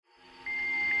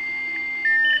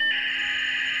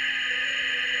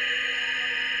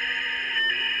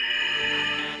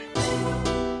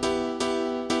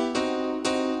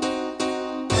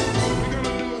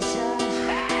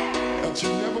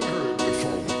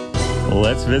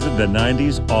Let's visit the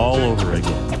 90s all over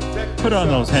again. Put on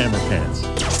those hammer pants.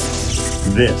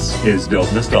 This is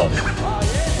Dope Nostalgia.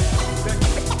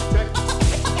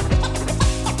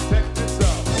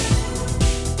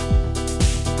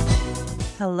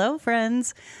 Hello,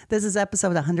 friends. This is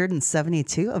episode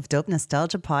 172 of Dope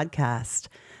Nostalgia Podcast.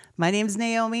 My name is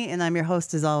Naomi, and I'm your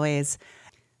host as always.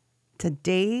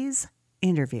 Today's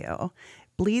interview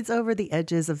bleeds over the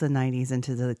edges of the 90s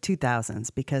into the 2000s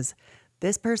because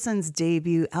this person's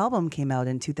debut album came out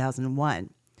in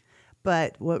 2001.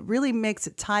 But what really makes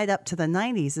it tied up to the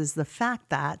 90s is the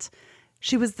fact that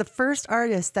she was the first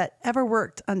artist that ever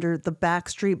worked under the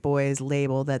Backstreet Boys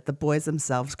label that the boys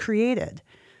themselves created.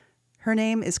 Her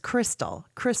name is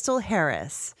Krystal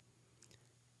Harris.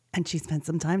 And she spent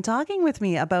some time talking with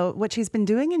me about what she's been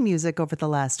doing in music over the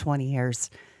last 20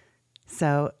 years.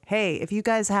 So, hey, if you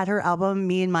guys had her album,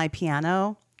 Me and My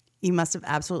Piano, you must have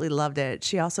absolutely loved it.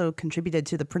 She also contributed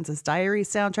to the Princess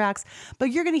Diaries soundtracks, but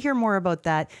you're going to hear more about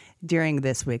that during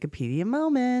this Wikipedia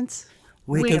moment.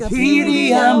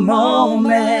 Wikipedia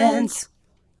moment.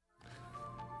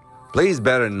 Please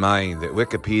bear in mind that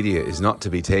Wikipedia is not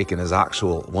to be taken as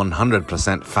actual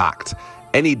 100% fact.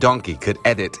 Any donkey could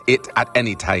edit it at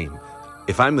any time.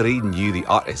 If I'm reading you the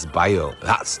artist's bio,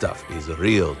 that stuff is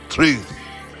real truth.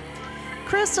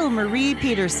 Krystal Marie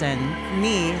Peterson,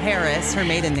 nee Harris, her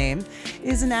maiden name,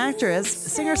 is an actress,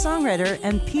 singer-songwriter,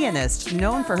 and pianist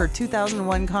known for her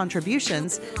 2001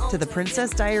 contributions to the Princess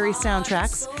Diaries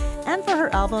soundtracks and for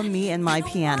her album Me and My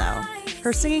Piano.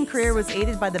 Her singing career was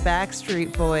aided by the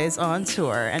Backstreet Boys on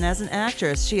tour, and as an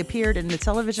actress, she appeared in the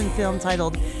television film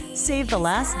titled Save the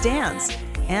Last Dance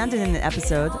and in an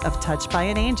episode of Touched by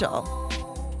an Angel.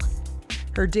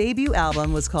 Her debut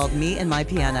album was called Me and My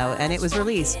Piano, and it was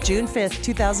released June 5th,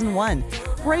 2001,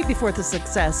 right before the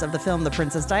success of the film The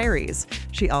Princess Diaries.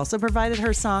 She also provided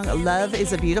her song Love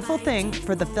is a Beautiful Thing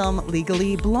for the film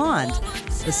Legally Blonde.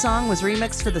 The song was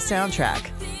remixed for the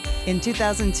soundtrack. In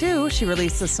 2002, she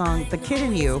released the song The Kid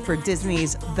in You for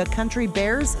Disney's The Country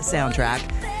Bears soundtrack,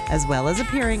 as well as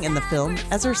appearing in the film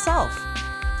as herself.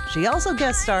 She also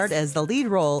guest starred as the lead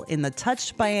role in the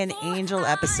Touched by an Angel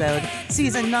episode,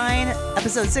 Season 9,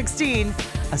 Episode 16,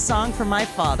 A Song for My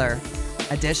Father.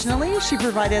 Additionally, she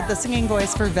provided the singing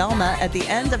voice for Velma at the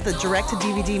end of the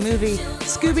direct-to-DVD movie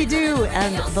Scooby-Doo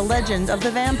and the Legend of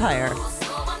the Vampire.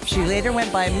 She later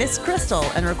went by Miss Krystal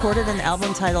and recorded an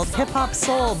album titled Hip Hop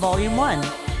Soul Volume 1.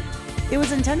 It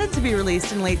was intended to be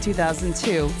released in late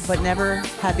 2002, but never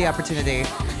had the opportunity.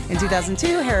 In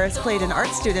 2002, Harris played an art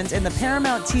student in the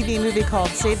Paramount TV movie called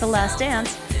Save the Last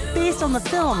Dance, based on the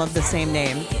film of the same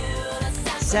name.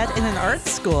 Set in an art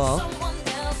school,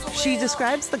 she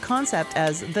describes the concept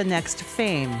as the next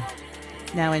fame.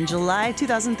 Now, in July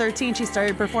 2013, she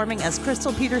started performing as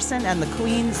Krystal Peterson and the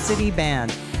Queen City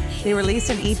Band. They released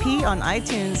an EP on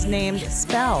iTunes named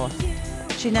Spell.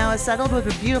 She now has settled with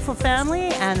a beautiful family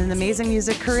and an amazing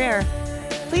music career.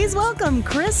 Please welcome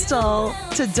Krystal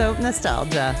to Dope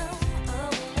Nostalgia.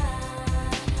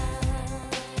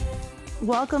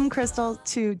 Welcome, Krystal,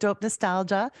 to Dope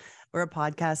Nostalgia. We're a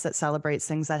podcast that celebrates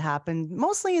things that happened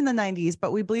mostly in the 90s,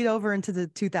 but we bleed over into the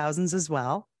 2000s as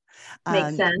well.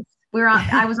 Makes sense.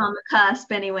 I was on the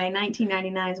cusp anyway.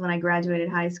 1999 is when I graduated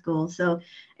high school. So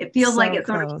it feels like it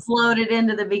sort of floated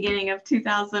into the beginning of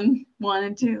 2001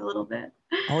 and 2 a little bit.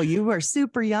 Oh, you were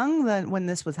super young then when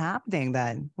this was happening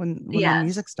then, when Yes. the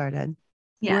music started.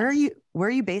 Yes. Where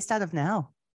are you based out of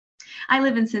now? I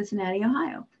live in Cincinnati,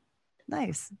 Ohio.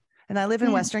 Nice. And I live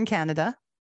in Western Canada.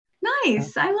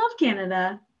 Nice. I love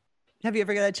Canada. Have you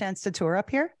ever got a chance to tour up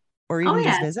here or even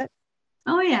just visit?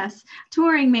 Oh, yes.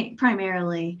 Touring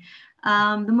primarily.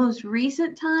 The most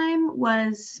recent time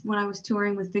was when I was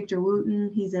touring with Victor Wooten.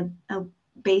 He's a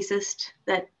bassist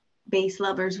that bass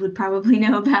lovers would probably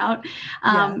know about.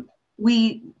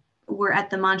 We were at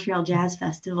the Montreal Jazz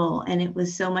Festival, and it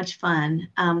was so much fun.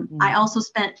 I also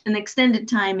spent an extended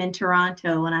time in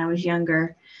Toronto when I was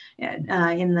younger, in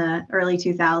the early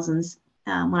 2000s,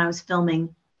 when I was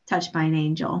filming Touched by an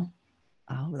Angel.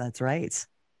 Oh, that's right.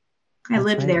 I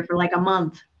lived there for like a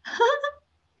month.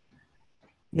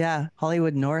 Yeah,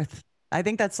 Hollywood North. I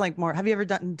think that's like more. Have you ever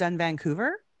done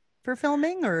Vancouver for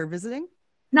filming or visiting?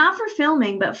 Not for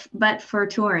filming, but for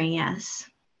touring, yes.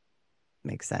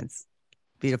 Makes sense.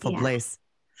 Beautiful place.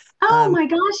 Oh my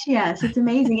gosh, yes. It's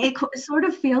amazing. It sort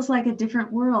of feels like a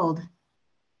different world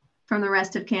from the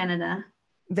rest of Canada.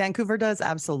 Vancouver does,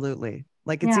 absolutely.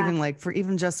 Like it's even like for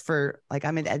like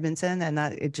I'm in Edmonton and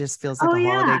that it just feels like a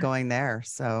holiday going there.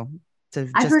 So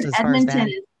I've heard Edmonton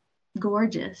is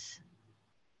gorgeous.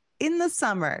 In the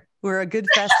summer, we're a good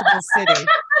festival city.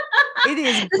 It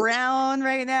is brown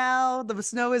right now. The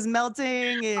snow is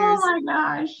melting. Oh There's my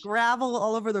gosh. gravel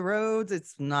all over the roads.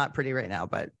 It's not pretty right now,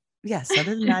 but yes,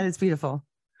 other than that, it's beautiful.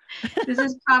 This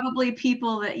is probably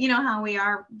people that, you know how we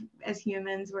are as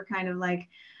humans. We're kind of like,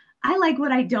 I like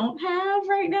what I don't have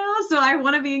right now. So I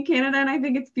want to be in Canada and I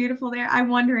think it's beautiful there. I'm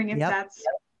wondering if that's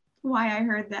why I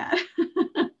heard that.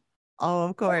 Oh,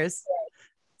 of course.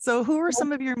 So who were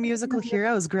some of your musical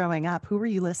heroes growing up? Who were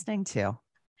you listening to?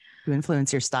 Who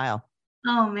influenced your style?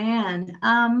 Oh man.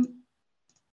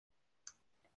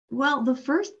 Well, the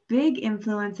first big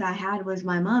influence I had was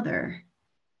my mother.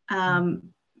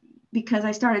 Because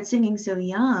I started singing so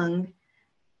young.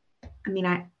 I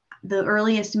mean, the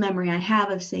earliest memory I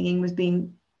have of singing was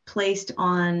being placed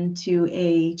onto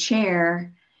a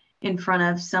chair in front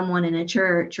of someone in a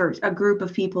church or a group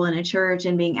of people in a church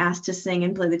and being asked to sing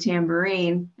and play the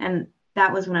tambourine. And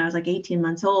that was when I was like 18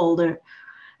 months old. And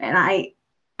I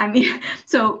mean,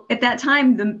 so at that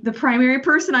time, the primary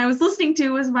person I was listening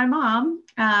to was my mom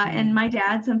and my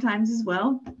dad sometimes as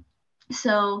well.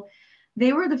 So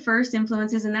they were the first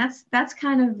influences. And that's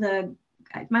kind of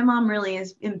my mom really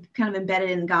is kind of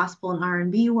embedded in the gospel and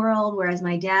R&B world, whereas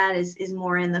my dad is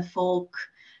more in the folk,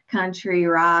 country,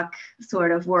 rock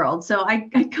sort of world. So I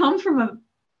come from a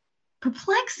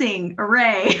perplexing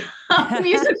array of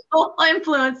musical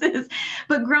influences.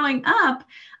 But growing up,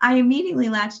 I immediately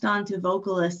latched on to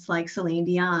vocalists like Celine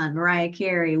Dion, Mariah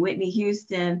Carey, Whitney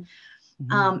Houston.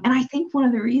 And I think one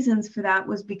of the reasons for that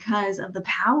was because of the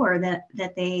power that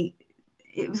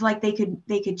it was like they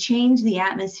could change the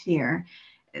atmosphere.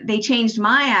 They changed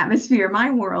my atmosphere, my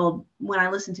world, when I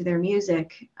listened to their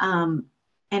music.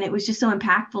 And it was just so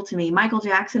impactful to me. Michael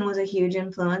Jackson was a huge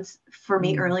influence for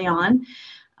me early on.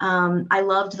 I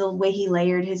loved the way he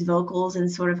layered his vocals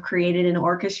and sort of created an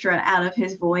orchestra out of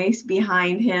his voice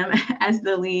behind him as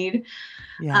the lead.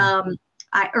 Yeah.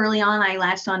 Early on, I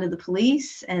latched onto the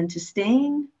Police and to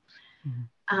Sting.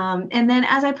 And then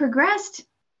as I progressed,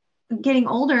 getting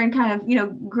older and kind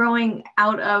of, growing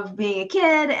out of being a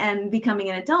kid and becoming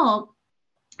an adult,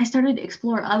 I started to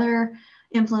explore other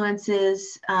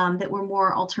influences that were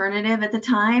more alternative at the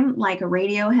time, like a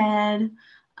Radiohead,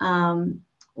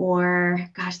 or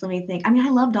gosh, let me think. I mean, I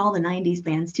loved all the 90s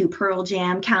bands too. Pearl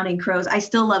Jam, Counting Crows. I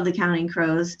still love the Counting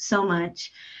Crows so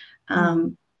much.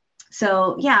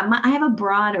 So yeah, I have a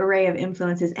broad array of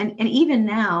influences. And even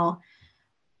now,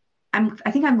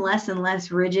 I think I'm less and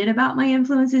less rigid about my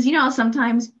influences.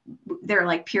 Sometimes there are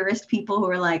like purist people who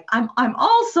are like, I'm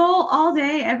all soul all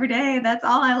day, every day. That's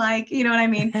all I like. You know what I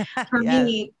mean? For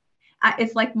me,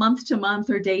 it's like month to month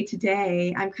or day to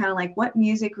day. I'm kind of like, what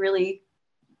music really,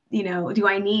 do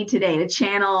I need today to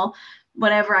channel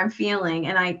whatever I'm feeling?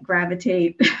 And I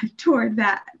gravitate toward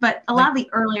that. But a lot of the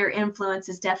earlier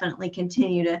influences definitely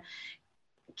continue to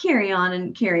carry on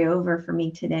and carry over for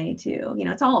me today too.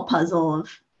 It's all a puzzle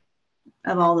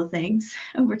of all the things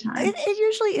over time. It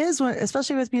usually is,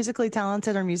 especially with musically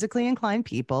talented or musically inclined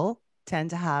people tend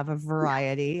to have a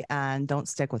variety and don't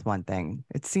stick with one thing.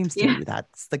 It seems to me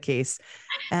that's the case.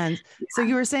 And so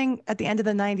you were saying at the end of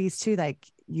the 90s too, like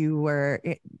you were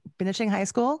finishing high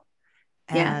school.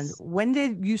 And when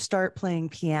did you start playing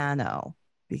piano?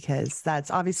 Because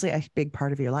that's obviously a big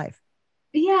part of your life.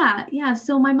 Yeah.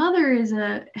 So my mother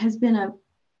has been a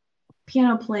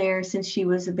piano player since she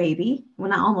was a baby. Well,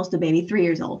 not almost a baby, 3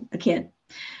 years old, a kid.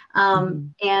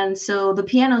 And so the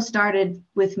piano started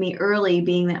with me early,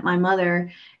 being that my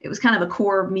mother, it was kind of a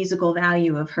core musical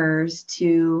value of hers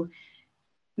to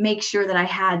make sure that I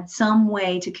had some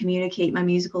way to communicate my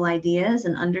musical ideas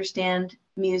and understand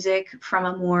music from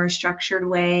a more structured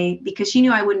way, because she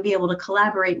knew I wouldn't be able to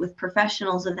collaborate with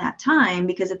professionals of that time,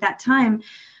 because at that time,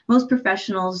 most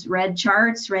professionals read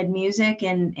charts, read music,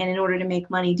 and in order to make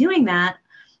money doing that,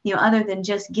 other than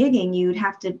just gigging, you'd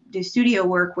have to do studio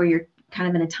work where you're kind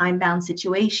of in a time-bound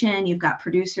situation. You've got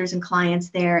producers and clients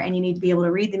there, and you need to be able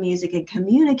to read the music and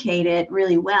communicate it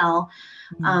really well,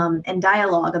 and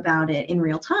dialogue about it in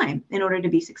real time in order to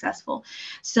be successful.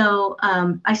 So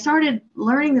I started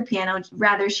learning the piano.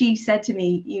 Rather, she said to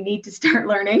me, you need to start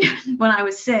learning when I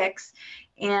was 6.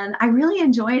 And I really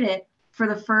enjoyed it for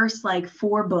the first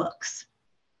 4 books.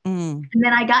 And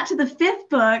then I got to the 5th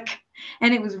book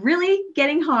and it was really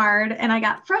getting hard and I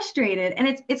got frustrated.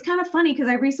 And it's kind of funny because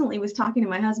I recently was talking to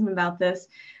my husband about this.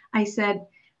 I said,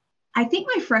 I think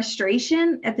my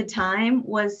frustration at the time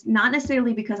was not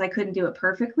necessarily because I couldn't do it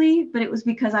perfectly, but it was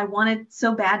because I wanted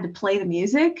so bad to play the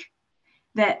music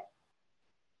that,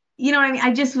 you know what I mean?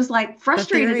 I just was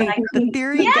frustrated. The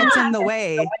theory gets in the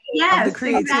way of the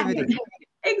creativity.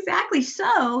 Exactly.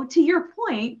 So to your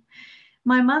point,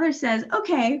 my mother says,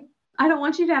 okay, I don't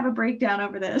want you to have a breakdown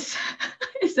over this,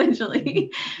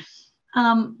 essentially.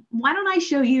 Why don't I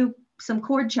show you some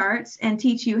chord charts and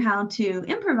teach you how to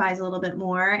improvise a little bit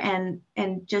more and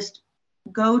just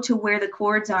go to where the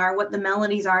chords are, what the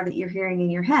melodies are that you're hearing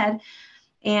in your head,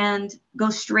 and go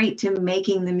straight to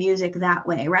making the music that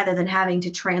way rather than having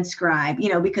to transcribe,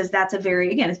 because that's it's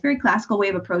a very classical way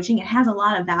of approaching. It has a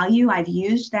lot of value. I've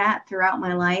used that throughout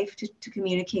my life to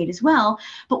communicate as well.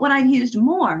 But what I've used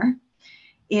more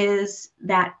is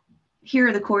that here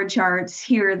are the chord charts,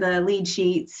 here are the lead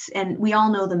sheets, and we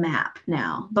all know the map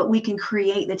now, but we can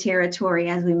create the territory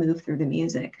as we move through the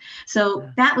music. So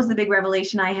that was the big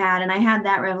revelation I had. And I had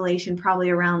that revelation probably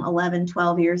around 11,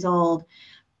 12 years old.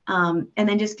 And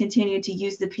then just continued to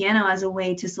use the piano as a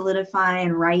way to solidify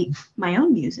and write my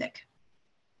own music.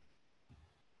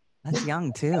 That's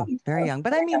young too, very young.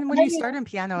 But I mean, when you start in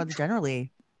piano,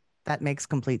 generally, that makes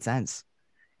complete sense.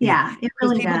 Yeah, it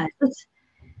really does.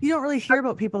 You don't really hear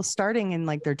about people starting in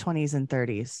like their 20s and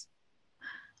 30s.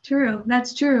 True,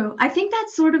 that's true. I think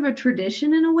that's sort of a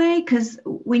tradition in a way, because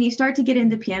when you start to get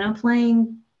into piano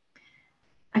playing,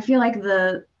 I feel like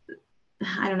the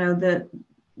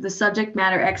subject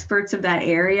matter experts of that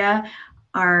area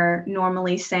are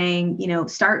normally saying,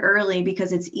 start early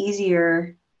because it's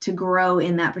easier to grow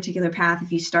in that particular path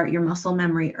if you start your muscle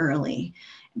memory early.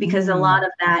 Because a lot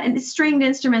of that, and stringed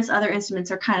instruments, other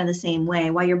instruments are kind of the same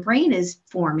way. While your brain is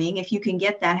forming, if you can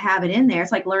get that habit in there,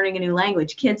 it's like learning a new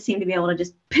language. Kids seem to be able to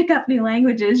just pick up new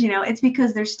languages, it's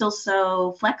because they're still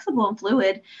so flexible and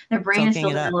fluid. Their brain is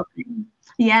still developing.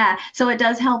 Yeah, so it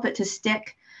does help it to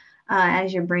stick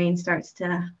as your brain starts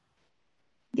to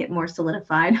get more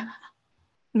solidified.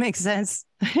 Makes sense.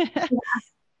 Yeah.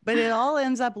 But it all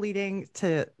ends up leading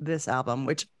to this album,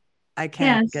 which I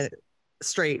can't get it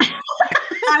straight.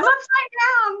 I'm upside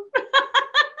down.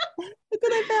 Look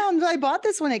what I found. I bought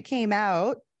this when it came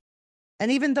out. And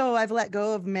even though I've let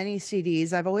go of many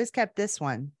CDs, I've always kept this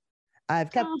one. I've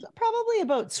kept probably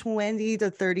about 20 to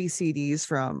 30 CDs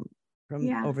from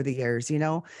over the years,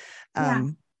 because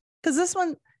this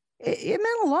one, it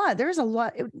meant a lot. There's a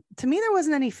lot. To me, there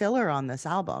wasn't any filler on this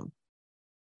album.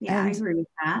 Yeah, I agree with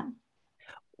that.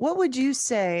 What would you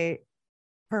say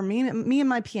for me and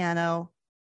my piano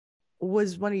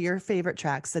was one of your favorite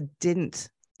tracks that didn't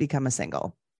become a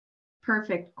single?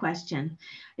 Perfect question.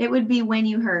 It would be When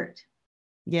You Hurt.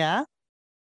 Yeah.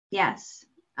 Yes.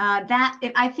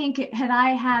 I think had I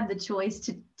had the choice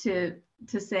to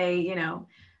say,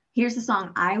 here's the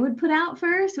song I would put out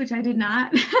first, which I did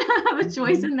not have a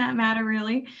choice in that matter,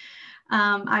 really.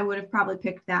 I would have probably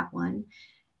picked that one.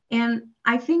 And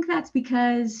I think that's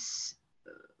because,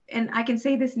 and I can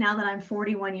say this now that I'm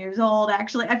 41 years old,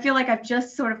 actually, I feel like I've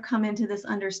just sort of come into this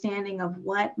understanding of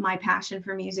what my passion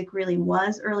for music really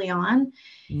was early on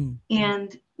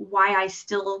and why I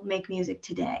still make music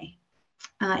today.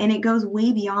 And it goes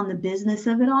way beyond the business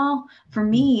of it all. For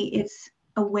me, it's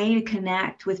a way to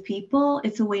connect with people.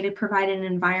 It's a way to provide an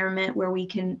environment where we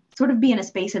can sort of be in a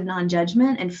space of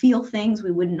non-judgment and feel things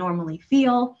we wouldn't normally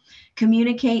feel,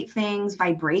 communicate things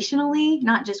vibrationally,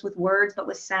 not just with words, but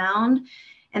with sound.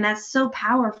 And that's so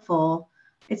powerful.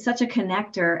 It's such a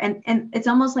connector. And it's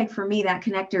almost like for me, that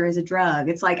connector is a drug.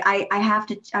 It's like,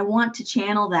 I want to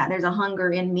channel that. There's a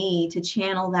hunger in me to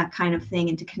channel that kind of thing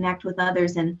and to connect with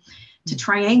others and to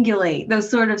triangulate those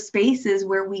sort of spaces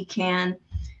where we can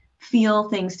feel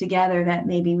things together that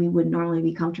maybe we wouldn't normally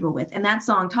be comfortable with. And that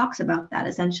song talks about that.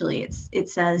 Essentially, it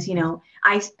says,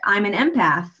 I'm an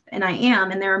empath, and I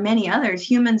am, and there are many others.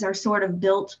 Humans are sort of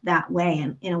built that way,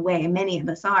 and in a way, many of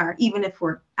us are, even if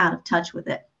we're out of touch with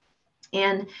it.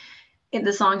 And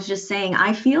the song's just saying,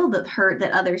 I feel the hurt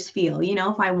that others feel.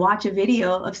 If I watch a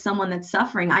video of someone that's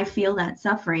suffering, I feel that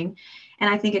suffering.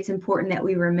 And I think it's important that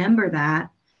we remember that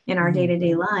in our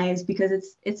day-to-day lives, because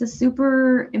it's a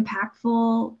super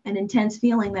impactful and intense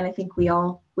feeling that I think we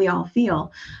all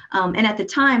feel. And at the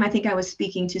time, I think I was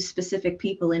speaking to specific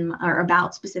people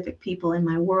about specific people in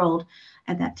my world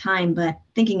at that time. But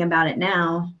thinking about it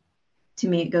now, to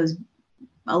me, it goes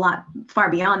a lot far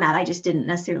beyond that. I just didn't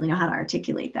necessarily know how to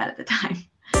articulate that at the time.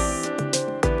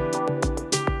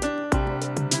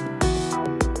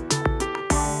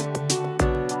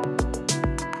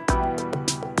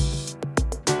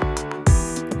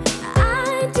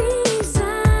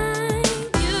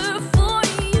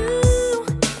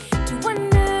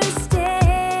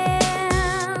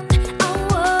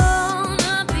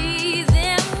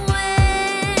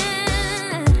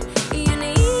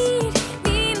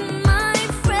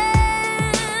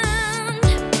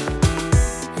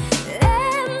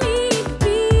 Let me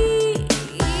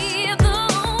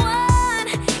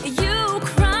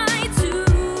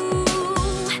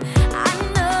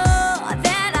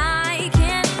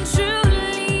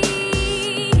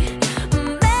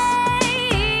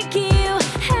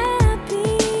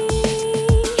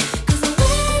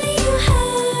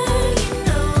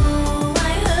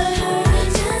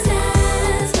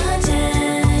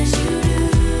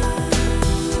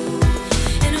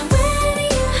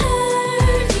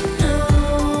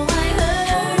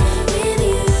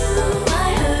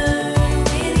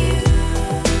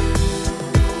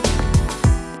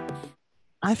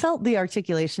I felt the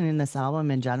articulation in this album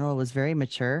in general was very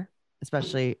mature,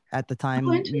 especially at the time,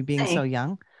 Oh, you being so interesting.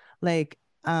 young. Like,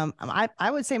 I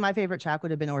would say my favorite track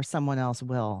would have been "Or Someone Else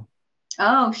Will."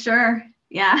 Oh, sure.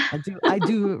 Yeah. I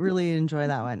do really enjoy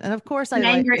that one, and of course, I An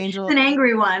like angry, it's Angel. an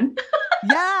angry one.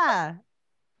 Yeah,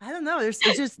 I don't know. It's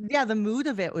just, yeah, the mood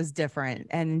of it was different,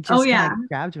 and it Oh just kind yeah, of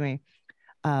grabbed me.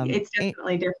 it's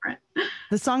definitely different.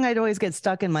 The song I'd always get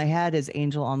stuck in my head is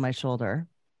 "Angel on My Shoulder."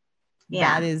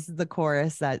 That Yeah. is the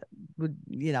chorus that would,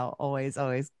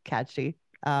 always catchy.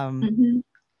 Hmm.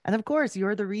 And of course,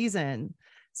 "You're the Reason."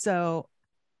 So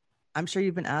I'm sure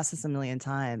you've been asked this a million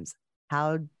times.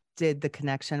 How did the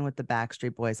connection with the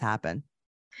Backstreet Boys happen?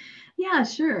 Yeah,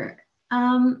 sure.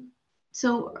 Um,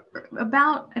 so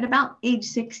at about age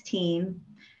 16,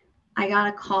 I got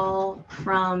a call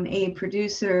from a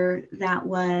producer that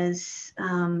was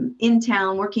in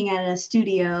town working at a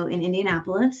studio in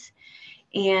Indianapolis.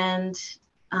 And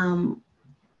um,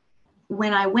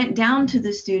 when I went down to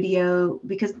the studio,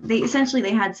 because they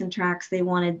had some tracks they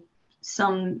wanted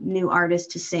some new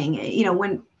artist to sing.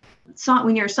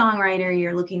 When you're a songwriter,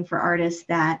 you're looking for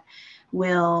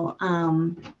will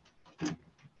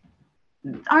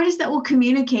artists that will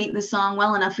communicate the song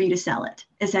well enough for you to sell it,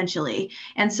 essentially.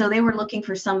 And so they were looking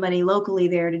for somebody locally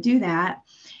there to do that.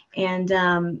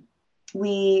 And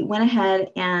we went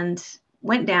ahead and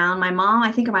went down.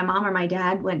 I think my mom or my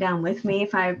dad went down with me,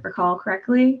 if I recall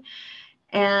correctly.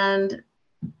 And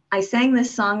I sang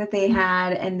this song that they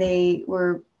had, and they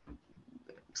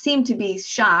seemed to be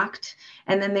shocked.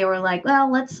 And then they were like,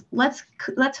 well, let's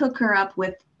hook her up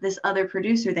with this other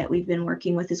producer that we've been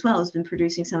working with as well, who's been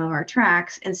producing some of our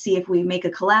tracks, and see if we make a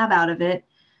collab out of it,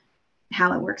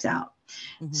 how it works out.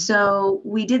 Mm-hmm. So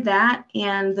we did that,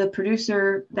 and the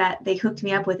producer that they hooked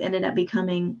me up with ended up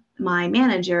becoming my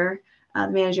manager, the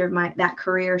manager of that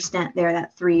career stint there,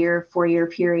 that 4-year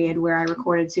period where I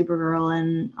recorded Supergirl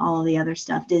and all of the other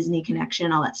stuff, Disney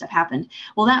Connection, all that stuff happened.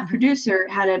 Well, that producer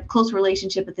had a close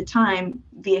relationship at the time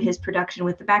via his production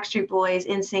with the Backstreet Boys,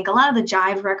 NSYNC, a lot of the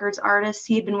Jive Records artists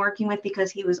he had been working with, because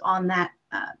he was on that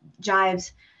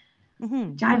Jive's.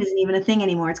 Mm-hmm. Jive isn't even a thing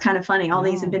anymore. It's kind of funny. All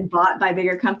these have been bought by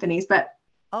bigger companies, but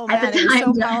oh man, it was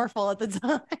so powerful at the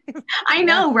time. I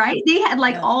know, right? They had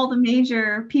all the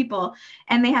major people,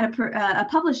 and they had a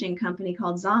publishing company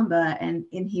called Zomba, and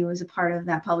he was a part of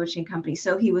that publishing company.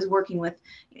 So he was working with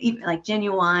like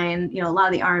Genuine, a lot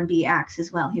of the R&B acts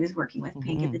as well. He was working with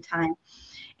Pink at the time,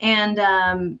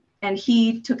 and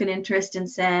he took an interest and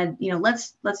said,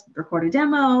 let's record a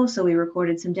demo. So we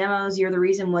recorded some demos. You're the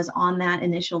Reason was on that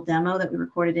initial demo that we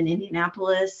recorded in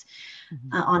Indianapolis.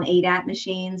 On ADAT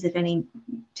machines. If any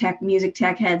music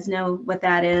tech heads know what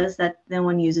that is, that no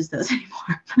one uses those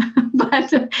anymore. But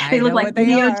they look like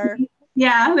videotapes.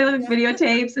 Yeah, they look like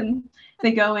videotapes, and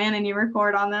they go in and you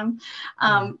record on them.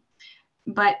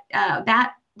 But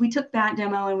we took that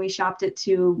demo and we shopped it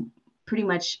to pretty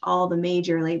much all the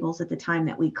major labels at the time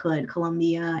that we could: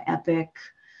 Columbia, Epic,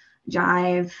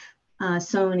 Jive,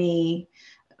 Sony.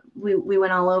 We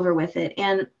went all over with it,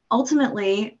 and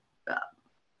ultimately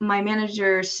my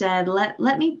manager said,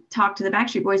 let me talk to the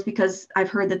Backstreet Boys, because I've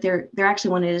heard that they're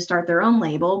actually wanting to start their own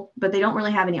label, but they don't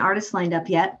really have any artists lined up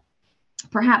yet.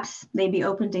 Perhaps they'd be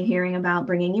open to hearing about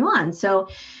bringing you on. So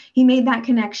he made that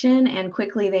connection, and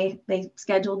quickly they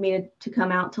scheduled me to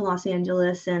come out to Los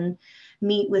Angeles and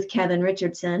meet with Kevin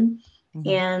Richardson.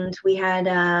 And we had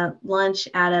lunch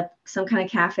at some kind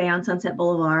of cafe on Sunset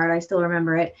Boulevard. I still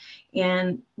remember it.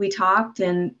 And we talked,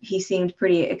 and he seemed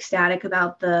pretty ecstatic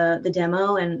about the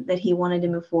demo and that he wanted to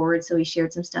move forward. So he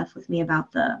shared some stuff with me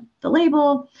about the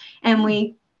label, and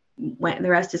we went. The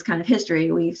rest is kind of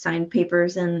history. We signed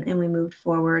papers and we moved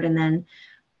forward. And then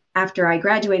after I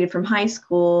graduated from high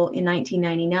school in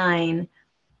 1999,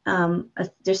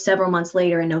 just several months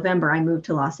later in November, I moved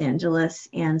to Los Angeles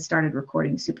and started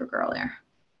recording Supergirl there.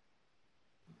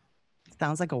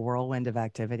 Sounds like a whirlwind of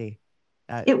activity.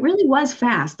 It really was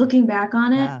fast looking back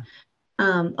on it. Yeah.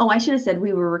 I should have said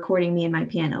we were recording Me and My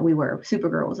Piano.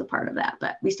 Supergirl was a part of that,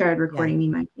 but we started recording Me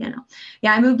and My Piano.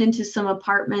 Yeah, I moved into some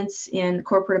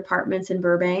corporate apartments in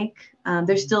Burbank.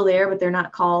 They're still there, but they're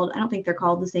not called, I don't think they're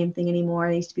called the same thing anymore.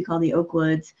 They used to be called the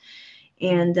Oakwoods.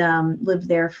 And lived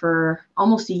there for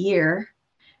almost a year.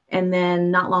 And then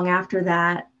not long after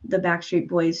that, the Backstreet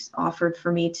Boys offered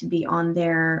for me to be on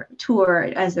their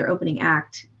tour as their opening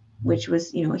act, which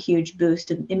was, a huge boost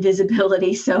in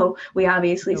visibility. So we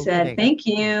obviously said, thank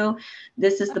you.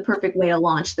 This is the perfect way to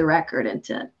launch the record and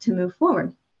to move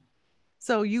forward.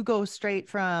 So you go straight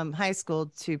from high school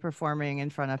to performing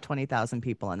in front of 20,000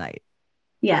 people a night.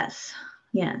 Yes.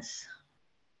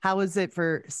 How was it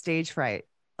for stage fright?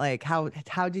 Like how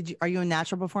did you, are you a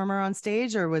natural performer on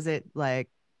stage, or was it like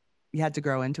you had to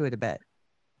grow into it a bit?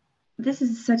 This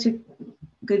is such a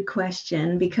good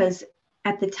question, because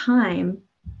at the time,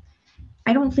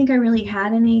 I don't think I really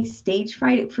had any stage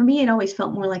fright. For me, it always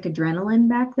felt more like adrenaline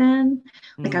back then.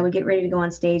 Like I would get ready to go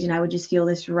on stage and I would just feel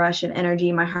this rush of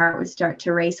energy. My heart would start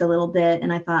to race a little bit.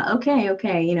 And I thought,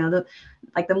 okay, you know, the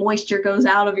moisture goes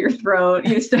out of your throat.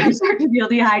 You start to feel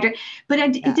dehydrated. But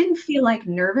it didn't feel like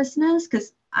nervousness,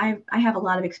 because I have a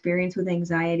lot of experience with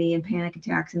anxiety and panic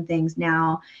attacks and things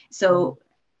now. So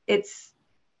it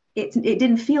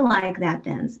didn't feel like that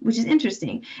then, which is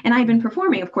interesting. And I've been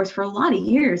performing, of course, for a lot of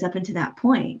years up until that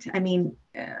point. I mean,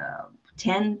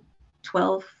 10,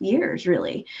 12 years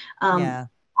really, on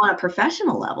a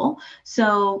professional level.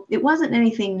 So it wasn't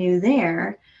anything new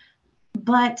there.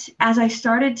 But as I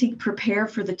started to prepare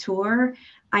for the tour,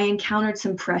 I encountered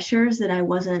some pressures that I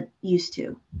wasn't used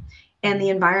to. And the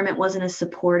environment wasn't as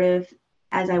supportive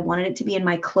as I wanted it to be in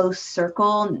my close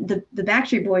circle. The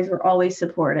Backstreet Boys were always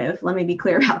supportive. Let me be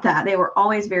clear about that. They were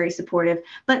always very supportive,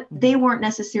 but they weren't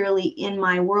necessarily in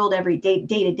my world every day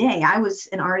to day. I was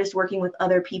an artist working with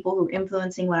other people who were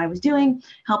influencing what I was doing,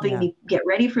 helping me get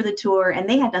ready for the tour, and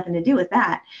they had nothing to do with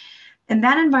that. And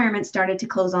that environment started to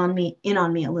close in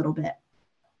on me a little bit.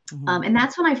 And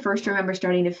that's when I first remember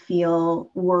starting to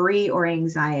feel worry or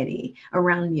anxiety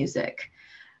around music.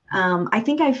 I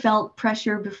think I felt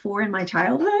pressure before in my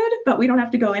childhood, but we don't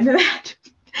have to go into that.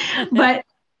 But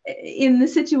in the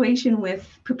situation with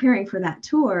preparing for that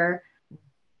tour,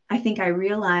 I think I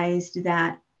realized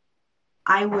that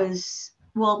I was,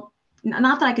 well,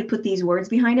 not that I could put these words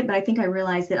behind it, but I think I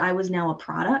realized that I was now a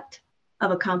product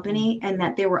of a company, and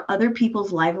that there were other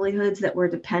people's livelihoods that were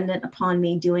dependent upon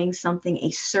me doing something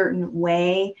a certain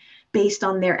way based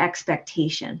on their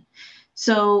expectation.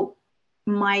 So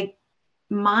my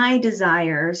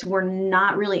desires were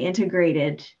not really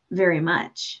integrated very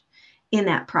much in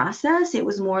that process. It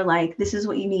was more like, this is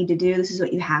what you need to do. This is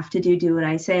what you have to do. Do what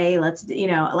I say. Let's, you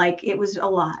know, like it was a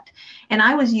lot. And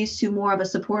I was used to more of a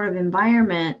supportive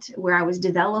environment where I was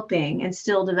developing and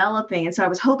still developing. And so I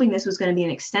was hoping this was going to be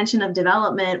an extension of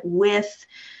development with,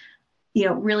 you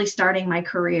know, really starting my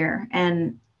career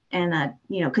and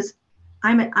you know, because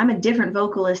I'm a different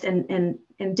vocalist and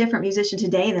different musician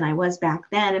today than I was back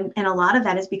then. And a lot of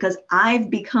that is because I've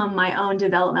become my own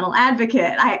developmental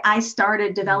advocate. I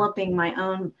started developing my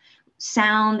own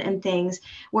sound and things.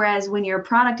 Whereas when you're a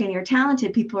product and you're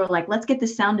talented, people are like, let's get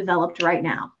this sound developed right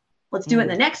now. Let's do it in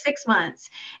the next 6 months.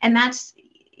 And that's,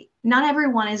 not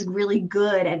everyone is really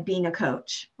good at being a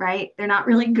coach, right? They're not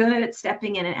really good at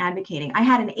stepping in and advocating. I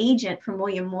had an agent from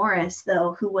William Morris,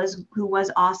 though, who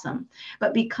was awesome.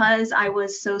 But because I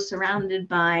was so surrounded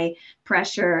by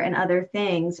pressure and other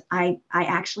things, I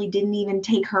actually didn't even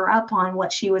take her up on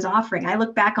what she was offering. I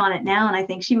look back on it now and I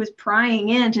think she was prying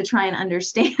in to try and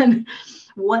understand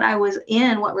what I was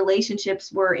in, what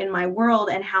relationships were in my world,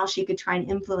 and how she could try and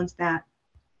influence that.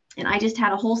 And I just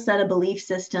had a whole set of belief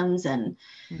systems and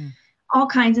all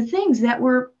kinds of things that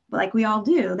were, like we all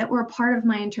do, that were a part of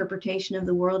my interpretation of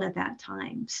the world at that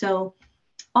time. So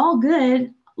all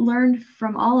good, learned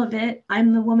from all of it.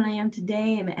 I'm the woman I am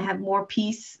today and I have more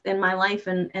peace in my life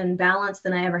and balance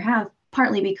than I ever have,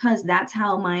 partly because that's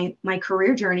how my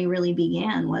career journey really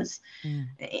began, was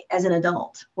as an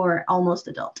adult or almost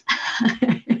adult.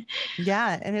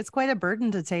 Yeah. And it's quite a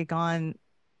burden to take on,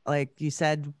 like you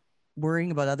said,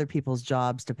 worrying about other people's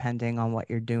jobs depending on what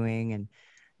you're doing, and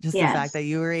just the fact that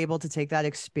you were able to take that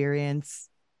experience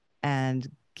and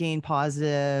gain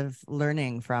positive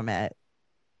learning from it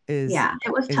is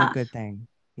it was tough. A good thing.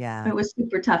 Yeah, it was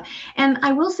super tough. And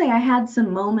I will say I had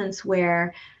some moments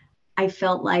where I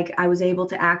felt like I was able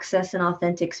to access an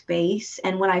authentic space.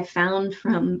 And what I found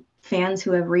from fans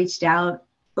who have reached out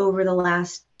over the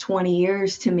last 20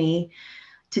 years to me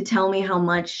to tell me how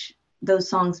much those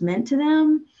songs meant to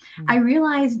them, I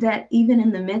realized that even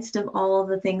in the midst of all of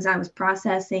the things I was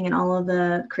processing and all of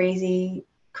the crazy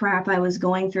crap I was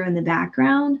going through in the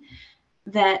background,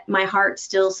 that my heart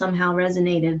still somehow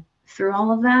resonated through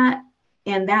all of that.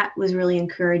 And that was really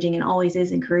encouraging, and always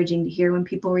is encouraging to hear when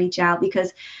people reach out,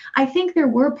 because I think there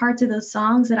were parts of those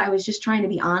songs that I was just trying to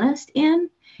be honest in.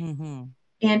 And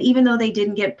even though they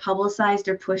didn't get publicized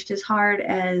or pushed as hard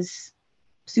as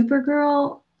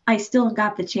Supergirl, I still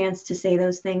got the chance to say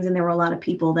those things, and there were a lot of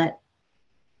people that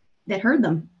heard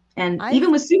them. And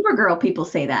even with Supergirl, people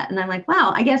say that, and I'm like,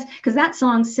 wow, I guess because that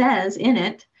song says in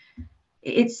it,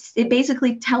 it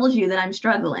basically tells you that I'm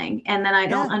struggling, and that I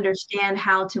don't understand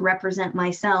how to represent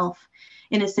myself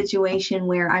in a situation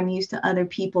where I'm used to other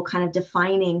people kind of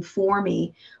defining for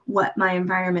me what my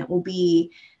environment will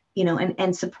be.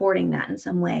 and supporting that in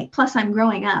some way. Plus I'm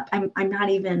growing up. I'm not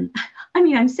even,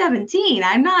 I'm 17.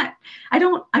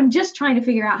 I'm just trying to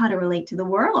figure out how to relate to the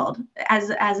world as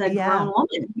a grown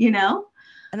woman,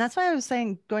 And that's why I was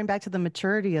saying, going back to the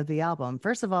maturity of the album,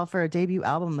 first of all, for a debut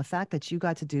album, the fact that you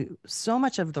got to do so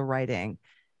much of the writing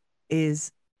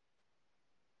is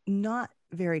not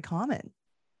very common.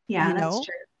 Yeah, that's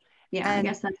true. Yeah, I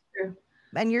guess that's true.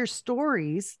 And your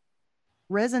stories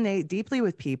resonate deeply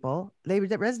with people. They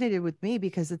resonated with me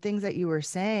because the things that you were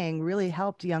saying really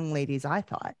helped young ladies, I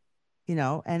thought,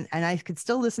 and I could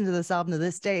still listen to this album to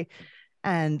this day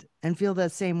and feel the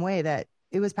same way, that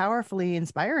it was powerfully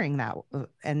inspiring now.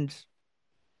 And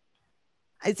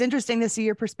it's interesting to see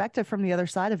your perspective from the other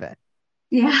side of it.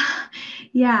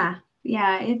 Yeah.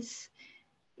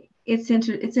 It's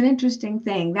an interesting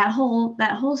thing. That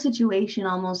whole situation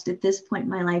almost at this point in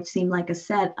my life seemed like a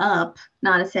set up,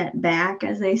 not a setback,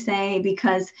 as they say,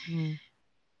 because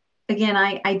again,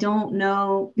 I don't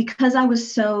know, because I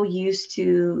was so used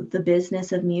to the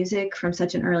business of music from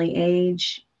such an early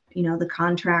age, the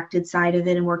contracted side of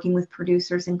it and working with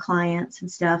producers and clients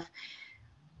and stuff.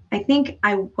 I think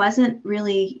I didn't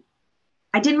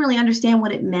really understand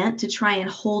what it meant to try and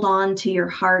hold on to your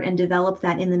heart and develop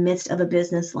that in the midst of a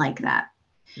business like that.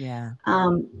 Yeah.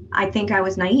 I think I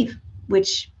was naive,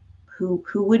 who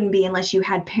wouldn't be unless you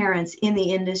had parents in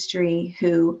the industry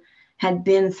who had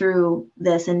been through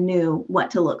this and knew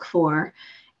what to look for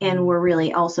and were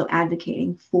really also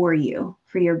advocating for you,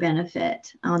 for your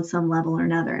benefit on some level or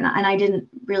another. And I didn't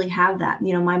really have that.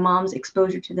 My mom's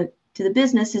exposure to the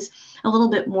business is a little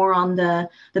bit more on the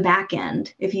back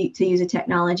end, to use a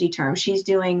technology term. She's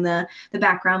doing the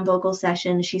background vocal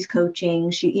sessions, she's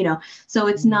coaching, so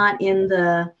it's not in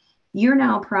you're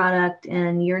now a product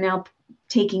and you're now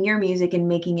taking your music and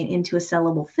making it into a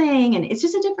sellable thing. And it's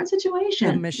just a different situation.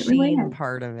 The machine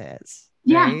part of it.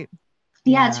 Right?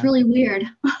 Yeah, it's really weird.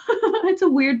 It's a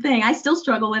weird thing. I still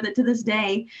struggle with it to this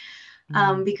day,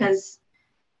 because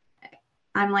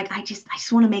I'm like, I just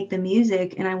want to make the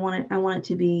music, and I want it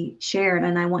to be shared,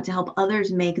 and I want to help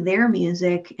others make their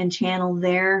music and channel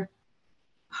their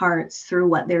hearts through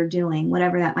what they're doing,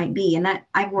 whatever that might be. And that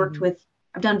I've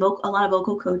done a lot of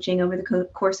vocal coaching over the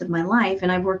course of my life,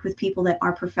 and I've worked with people that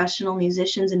are professional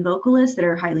musicians and vocalists that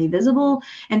are highly visible,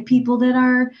 and people that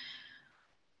are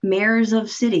mayors of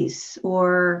cities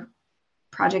or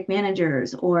project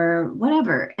managers or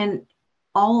whatever, and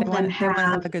all of them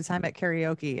have a good time at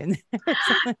karaoke. And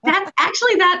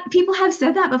that people have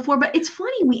said that before, but it's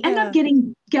funny, we end up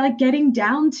getting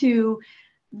down to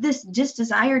this just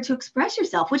desire to express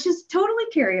yourself, which is totally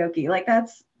karaoke. Like,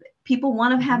 that's, people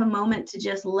want to have a moment to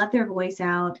just let their voice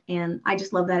out, and I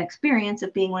just love that experience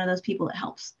of being one of those people that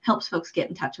helps folks get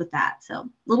in touch with that. So a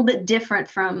little bit different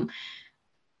from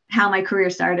how my career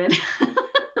started.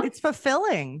 It's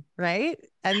fulfilling, right?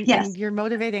 And you're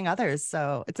motivating others.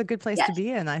 So it's a good place to be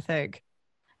in, I think.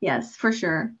 Yes, for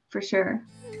sure. For sure.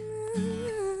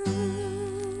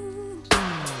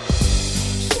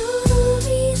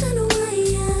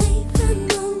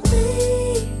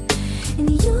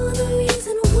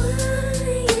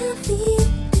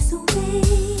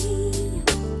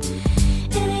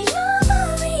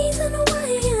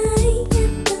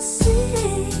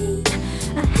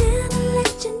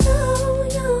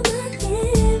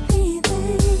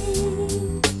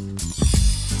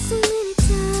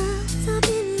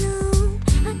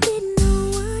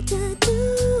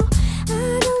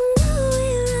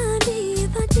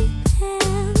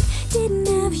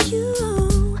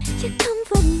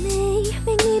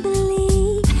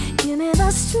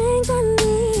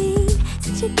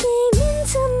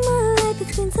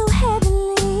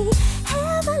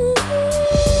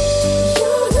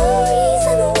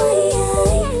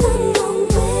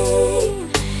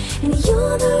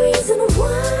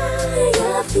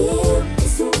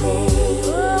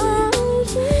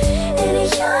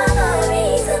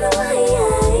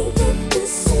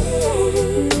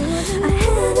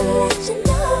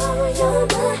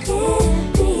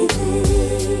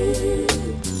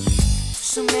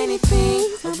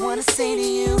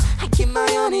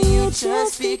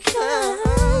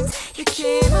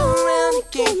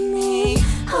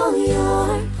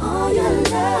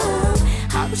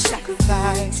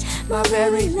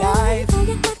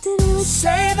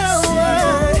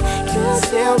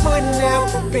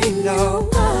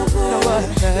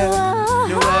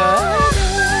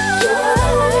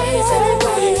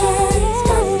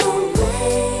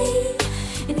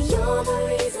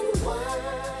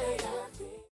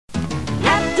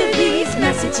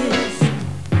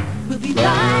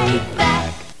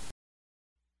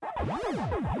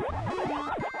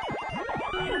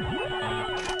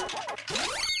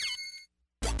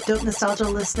 Dope Nostalgia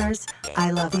listeners,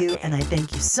 I love you and I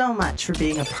thank you so much for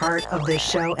being a part of this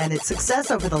show and its success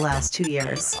over the last 2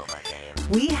 years.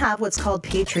 We have what's called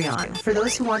Patreon for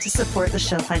those who want to support the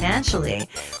show financially.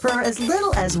 For as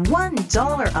little as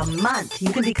 $1 a month,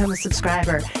 you can become a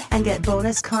subscriber and get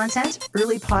bonus content,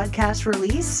 early podcast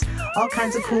release, all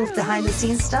kinds of cool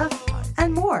behind-the-scenes stuff,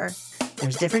 and more.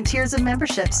 There's different tiers of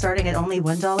membership starting at only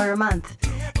 $1 a month.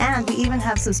 And we even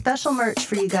have some special merch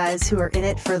for you guys who are in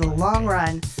it for the long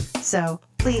run. So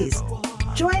please,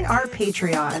 join our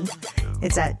Patreon.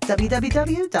 It's at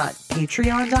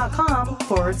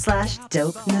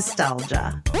www.patreon.com/dope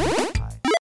nostalgia.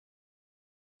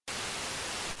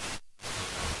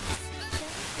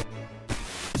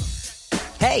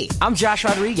 Hey, I'm Josh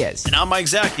Rodriguez. And I'm Mike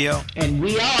Zacchio. And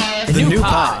we are the new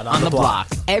pod on the block.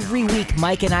 Every week,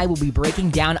 Mike and I will be breaking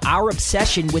down our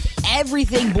obsession with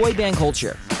everything boy band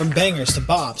culture. From bangers to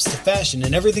bops to fashion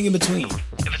and everything in between.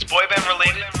 If it's boy band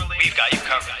related, we've got you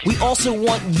covered. We also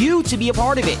want you to be a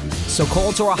part of it. So call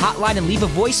into our hotline and leave a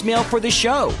voicemail for the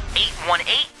show.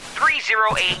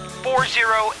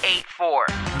 818-308-4084.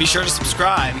 Be sure to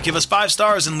subscribe, give us 5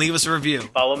 stars, and leave us a review.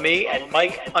 Follow me at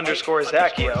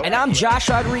Mike_Zacchio. And I'm Josh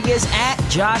Rodriguez at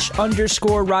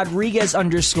Josh_Rodriguez_.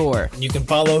 And you can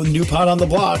follow New Pod on the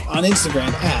Block on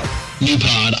Instagram at New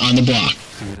Pod on the Block.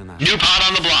 New Pod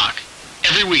on the Block.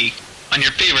 Every week on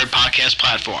your favorite podcast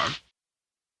platform.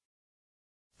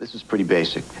 This is pretty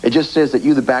basic. It just says that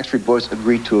you, the Backstreet Boys,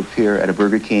 agreed to appear at a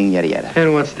Burger King, yada yada.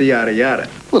 And what's the yada yada?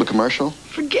 Little commercial.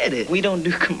 Forget it. We don't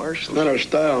do commercials. Not our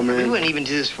style, man. We wouldn't even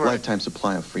do this for lifetime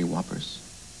supply of free Whoppers.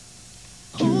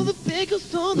 All the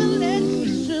bagels on the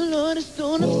lettuce, Lord, it's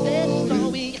don't upset us.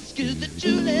 All we ask is that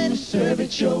you let us serve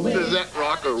it your way. Is that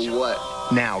rock or what?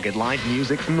 Now get live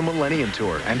music from the Millennium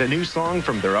Tour and a new song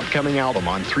from their upcoming album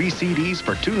on 3 CDs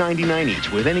for $2.99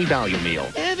 each with any value meal.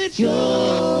 Have it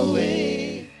your way.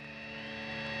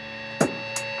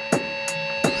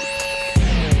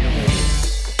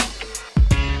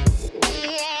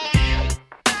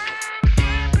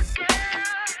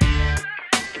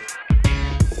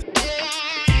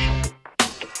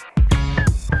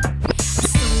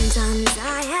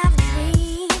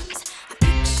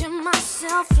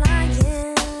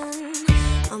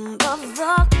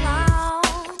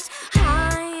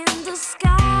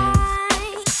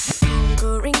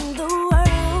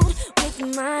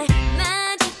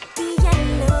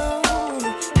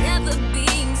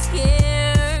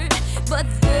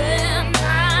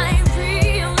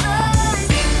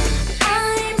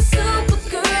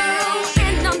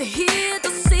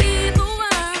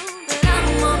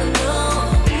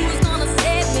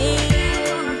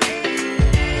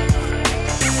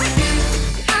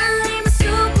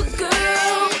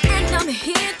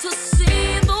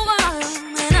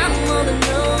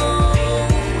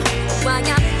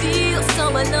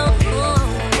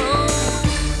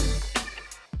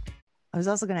 I was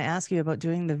also going to ask you about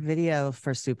doing the video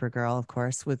for Supergirl, of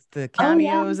course, with the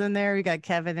cameos in there. We got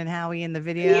Kevin and Howie in the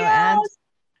video,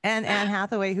 and Anne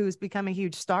Hathaway, who's become a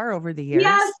huge star over the years.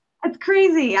 Yes, it's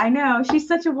crazy. I know. She's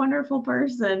such a wonderful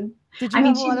person. Did you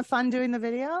have a lot of fun doing the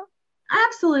video?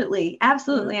 Absolutely.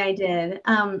 Absolutely, I did.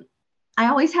 I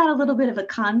always had a little bit of a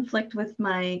conflict with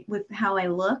how I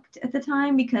looked at the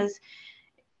time, because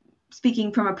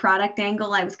speaking from a product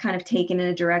angle, I was kind of taken in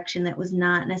a direction that was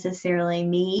not necessarily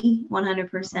me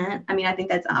 100%. I mean, I think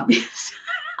that's obvious.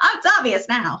 It's obvious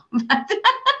now.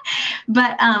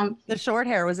 But the short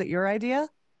hair, was it your idea?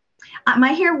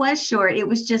 My hair was short. It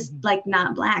was just like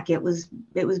not black. It was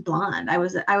blonde. I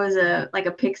was like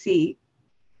a pixie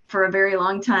for a very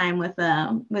long time with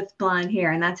blonde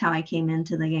hair, and that's how I came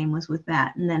into the game, was with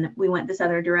that. And then we went this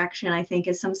other direction, I think,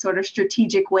 as some sort of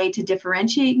strategic way to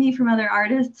differentiate me from other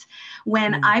artists,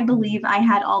 when I believe I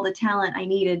had all the talent I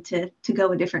needed to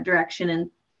go a different direction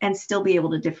and still be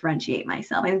able to differentiate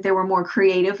myself. I think there were more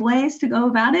creative ways to go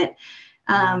about it,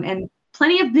 and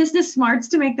plenty of business smarts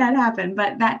to make that happen,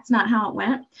 but that's not how it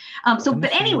went.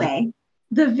 But anyway,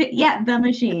 the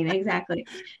machine, exactly.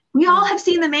 We all have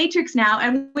seen The Matrix now,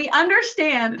 and we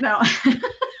understand. No,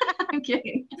 I'm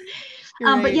kidding.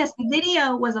 But yes, the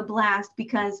video was a blast,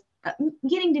 because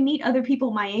getting to meet other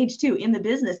people my age too in the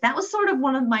business, that was sort of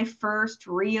one of my first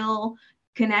real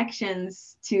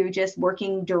connections to just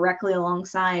working directly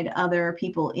alongside other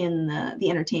people in the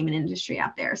entertainment industry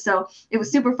out there. So it was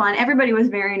super fun. Everybody was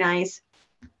very nice.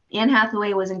 Anne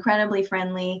Hathaway was incredibly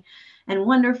friendly and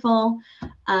wonderful,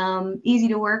 easy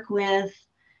to work with.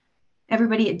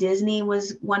 Everybody at Disney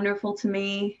was wonderful to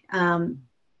me.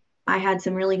 I had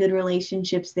some really good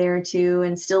relationships there too,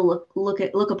 and still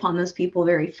look upon those people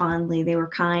very fondly. They were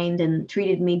kind and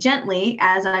treated me gently,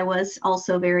 as I was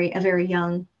also a very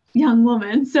young young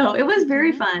woman. So it was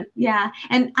very fun. Yeah.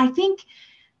 And I think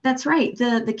that's right.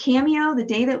 The cameo, the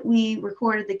day that we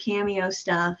recorded the cameo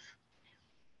stuff,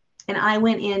 and I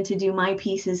went in to do my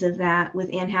pieces of that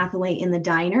with Anne Hathaway in the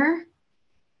diner.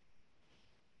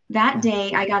 That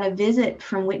day I got a visit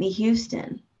from Whitney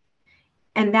Houston.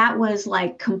 And that was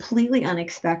like completely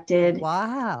unexpected.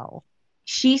 Wow.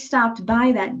 She stopped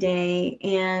by that day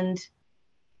and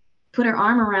put her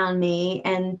arm around me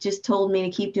and just told me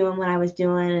to keep doing what I was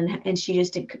doing. And she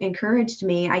just encouraged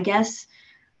me. I guess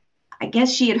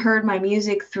she had heard my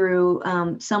music through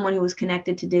someone who was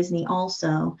connected to Disney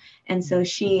also. And so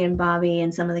she and Bobby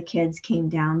and some of the kids came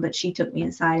down, but she took me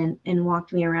inside and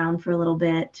walked me around for a little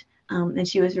bit. And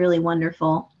she was really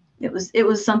wonderful. It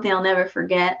was something I'll never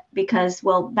forget because,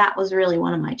 well, that was really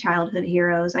one of my childhood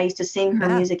heroes. I used to sing her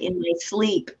music in my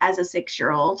sleep as a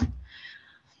 6-year-old.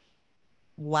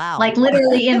 Wow. Like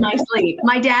literally in my sleep.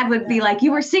 My dad would be like,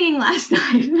 "You were singing last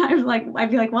night." And I'd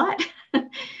be like, "What?" And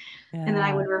then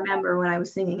I would remember what I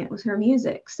was singing. It was her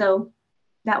music. So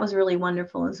that was really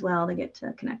wonderful as well to get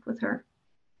to connect with her.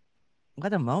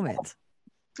 What a moment.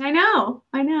 I know.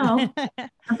 A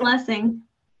blessing.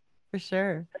 For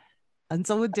sure. And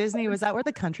so with Disney, was that where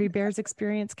the Country Bears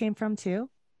experience came from too?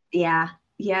 Yeah.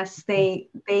 Yes. They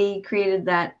created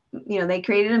that, they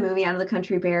created a movie out of the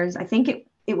Country Bears. I think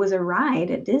it was a ride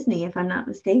at Disney, if I'm not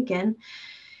mistaken.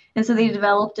 And so they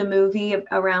developed a movie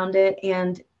around it.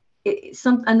 And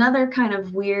another kind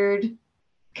of weird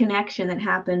connection that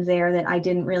happened there that I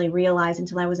didn't really realize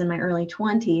until I was in my early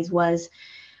 20s was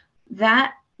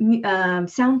that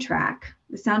soundtrack,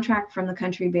 the soundtrack from the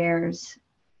Country Bears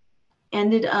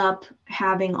ended up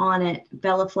having on it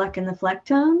Bella Fleck and the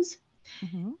Flecktones.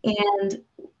 And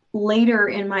later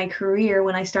in my career,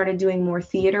 when I started doing more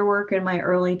theater work in my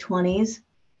early 20s,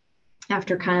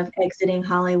 after kind of exiting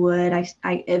Hollywood,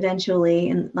 I eventually,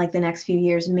 in like the next few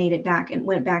years, made it back and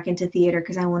went back into theater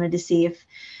because I wanted to see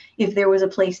if there was a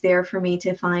place there for me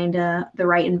to find the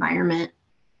right environment,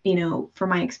 for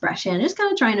my expression, just kind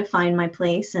of trying to find my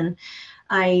place. And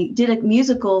I did a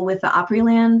musical with the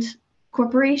Opryland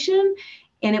Corporation,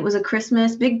 and it was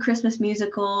a big Christmas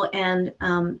musical. And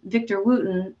Victor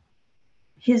Wooten,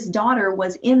 his daughter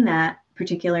was in that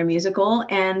particular musical,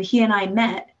 and he and I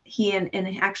met. He and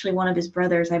actually one of his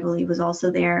brothers, I believe, was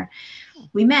also there.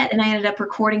 We met, and I ended up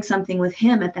recording something with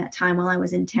him at that time while I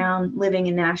was in town, living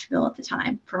in Nashville at the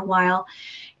time for a while.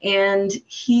 And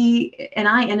he and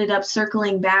I ended up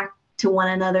circling back to one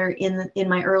another in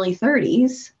my early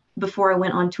 30s before I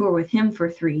went on tour with him for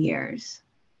 3 years.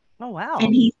 Oh, wow.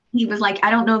 And he was like,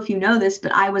 "I don't know if you know this,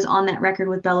 but I was on that record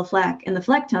with Bella Fleck and the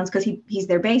Flecktones," because he's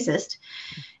their bassist.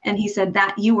 And he said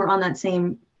that you were on that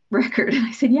same record. And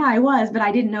I said, "Yeah, I was, but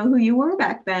I didn't know who you were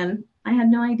back then. I had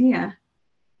no idea."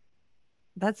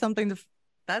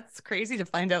 That's crazy to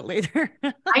find out later.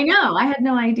 I know. I had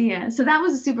no idea. So that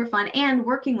was super fun. And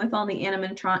working with all the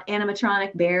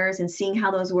animatronic bears and seeing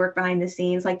how those work behind the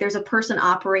scenes. Like there's a person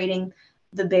operating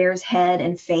the bear's head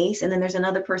and face, and then there's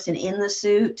another person in the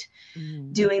suit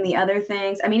doing the other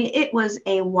things. I mean, it was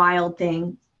a wild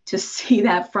thing to see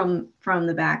that from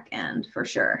the back end, for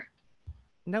sure.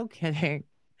 No kidding.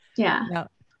 Yeah. No.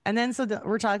 And then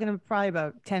we're talking probably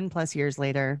about 10 plus years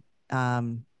later.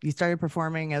 You started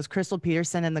performing as Krystal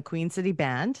Peterson in the Queen City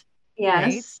Band. Yes.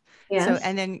 Right? Yes. So,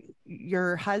 and then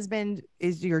your husband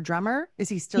is your drummer. Is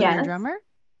he still your drummer?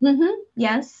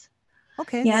 Yes.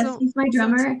 Okay. Yes, so, he's my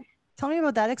drummer. Tell me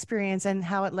about that experience and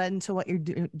how it led into what you're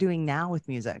doing now with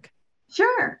music.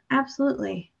 Sure.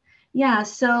 Absolutely. Yeah.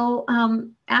 So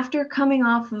after coming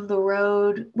off of the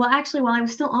road, well, actually, while I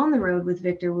was still on the road with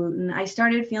Victor Wooten, I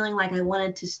started feeling like I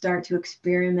wanted to start to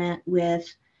experiment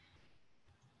with,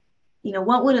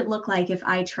 what would it look like if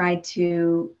I tried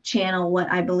to channel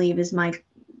what I believe is my,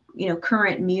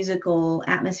 current musical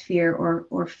atmosphere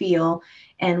or feel,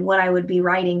 and what I would be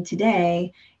writing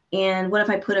today. And what if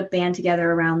I put a band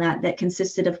together around that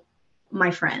consisted of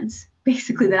my friends,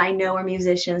 basically, that I know are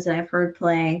musicians that I've heard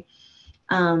play.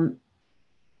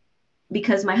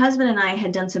 Because my husband and I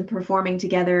had done some performing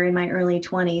together in my early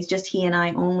 20s, just he and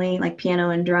I only, like piano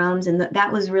and drums. And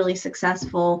that was really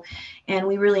successful. And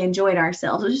we really enjoyed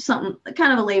ourselves. It was just something,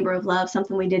 kind of a labor of love,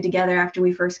 something we did together after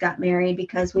we first got married,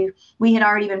 because we had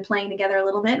already been playing together a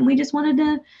little bit, and we just wanted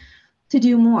to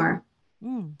do more.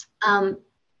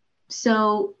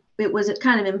 So it was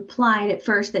kind of implied at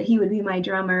first that he would be my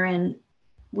drummer, and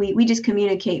we just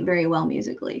communicate very well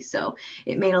musically. So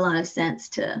it made a lot of sense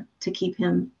to keep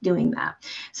him doing that.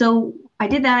 So I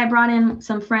did that. I brought in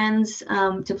some friends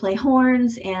to play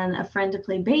horns and a friend to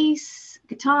play bass,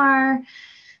 guitar.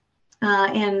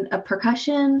 and a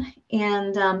percussion,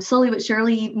 and slowly but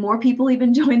surely more people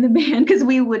even joined the band, because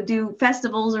we would do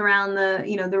festivals around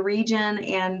the region,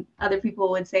 and other people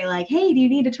would say like, hey, do you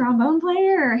need a trombone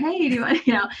player? Or hey, do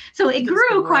you so it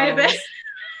grew quite a bit.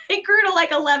 It grew to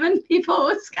like 11 people.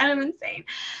 It was kind of insane.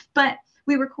 But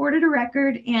we recorded a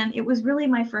record, and it was really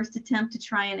my first attempt to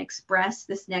try and express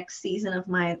this next season of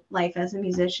my life as a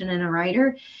musician and a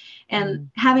writer. And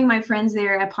having my friends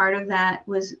there, a part of that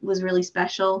was really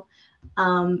special.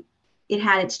 It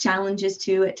had its challenges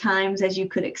too at times, as you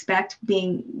could expect,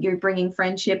 you're bringing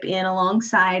friendship in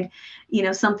alongside,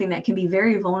 something that can be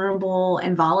very vulnerable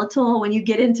and volatile. When you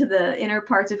get into the inner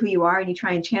parts of who you are and you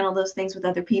try and channel those things with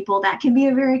other people, that can be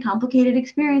a very complicated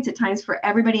experience at times for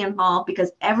everybody involved,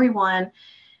 because everyone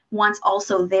wants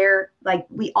also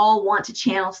we all want to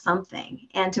channel something,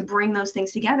 and to bring those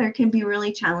things together can be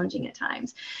really challenging at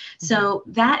times. Mm-hmm. So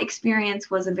that experience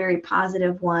was a very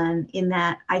positive one, in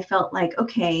that I felt like,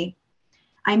 okay,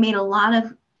 I made a lot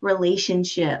of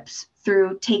relationships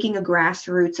through taking a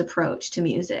grassroots approach to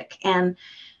music. And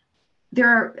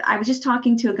I was just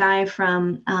talking to a guy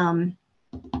from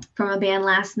a band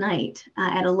last night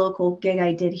at a local gig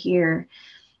I did here,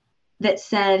 that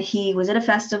said he was at a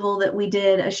festival that we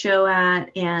did a show at,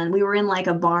 and we were in like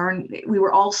a barn. We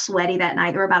were all sweaty that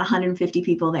night. There were about 150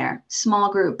 people there,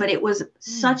 small group, but it was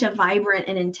such a vibrant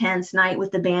and intense night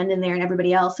with the band in there and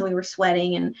everybody else. And we were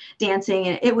sweating and dancing,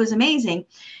 and it was amazing.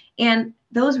 And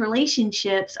those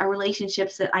relationships are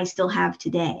relationships that I still have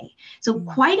today. So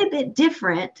quite a bit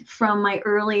different from my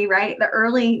the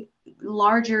early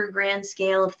larger grand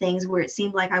scale of things, where it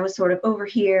seemed like I was sort of over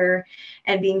here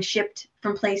and being shipped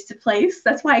from place to place.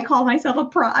 That's why I call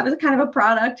myself I was kind of a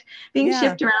product being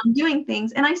shipped around doing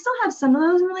things. And I still have some of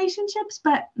those relationships,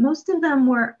 but most of them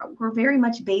were very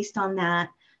much based on that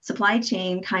supply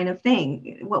chain kind of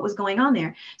thing, what was going on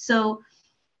there. So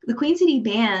the Queen City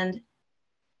Band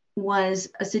was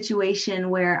a situation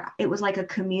where it was like a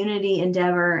community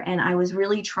endeavor, and I was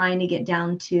really trying to get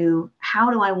down to, how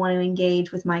do I want to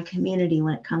engage with my community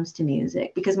when it comes to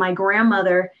music? Because my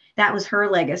grandmother, that was her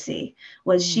legacy,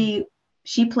 was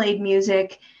she played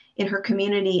music in her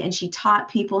community, and she taught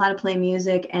people how to play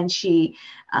music, and she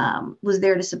was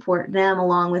there to support them,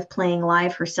 along with playing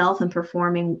live herself and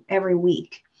performing every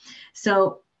week.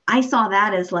 So I saw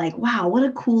that as like, wow, what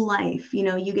a cool life.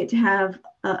 You get to have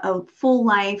a full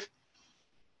life.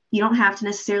 You don't have to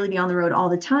necessarily be on the road all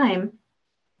the time,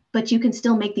 but you can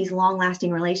still make these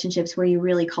long-lasting relationships where you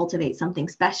really cultivate something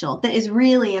special that is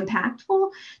really impactful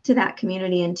to that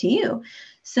community and to you.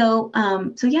 So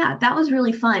yeah, that was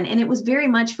really fun. And it was very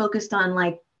much focused on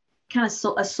like kind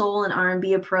of a soul and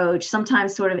R&B approach,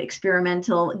 sometimes sort of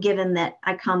experimental, given that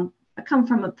I come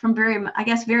from very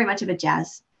much of a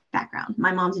jazz background.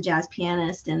 My mom's a jazz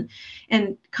pianist and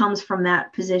comes from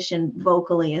that position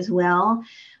vocally as well.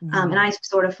 And I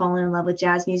sort of fallen in love with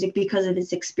jazz music because of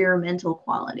its experimental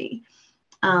quality.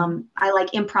 I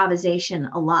like improvisation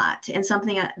a lot. And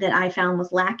something that I found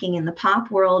was lacking in the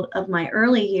pop world of my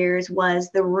early years was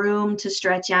the room to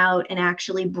stretch out and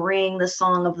actually bring the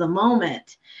song of the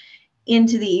moment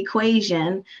into the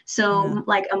equation. So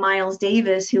like a Miles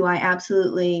Davis, who I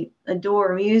absolutely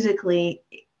adore musically,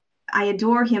 I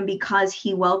adore him because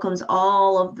he welcomes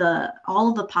all of the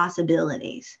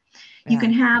possibilities. You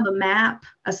can have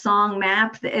a song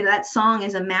map. That song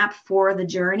is a map for the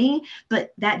journey,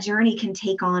 but that journey can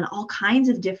take on all kinds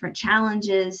of different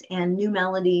challenges and new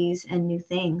melodies and new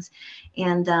things.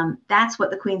 And that's what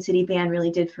the Queen City Band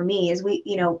really did for me, is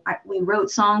we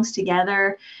wrote songs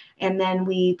together, and then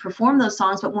we performed those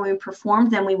songs. But when we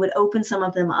performed them, we would open some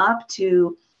of them up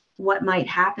to what might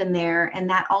happen there. And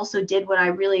that also did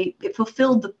it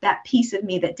fulfilled that piece of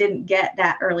me that didn't get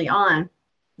that early on,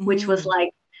 which was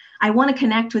like, I want to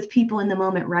connect with people in the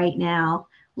moment right now,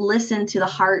 listen to the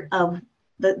heart of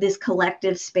this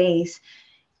collective space,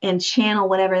 and channel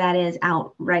whatever that is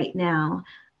out right now.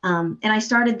 And I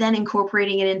started then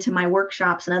incorporating it into my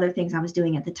workshops and other things I was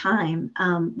doing at the time,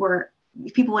 where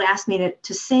people would ask me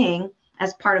to sing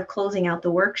as part of closing out the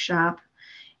workshop.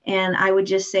 And I would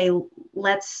just say,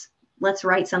 let's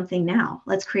write something now.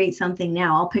 Let's create something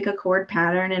now. I'll pick a chord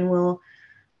pattern, and we'll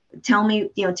tell me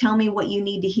what you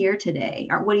need to hear today,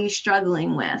 or what are you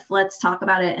struggling with? Let's talk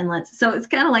about it. So it's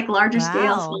kind of like larger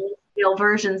scale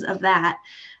versions of that.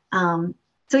 So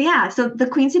the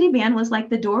Queen City Band was like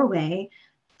the doorway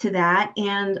to that.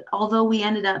 And although we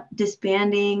ended up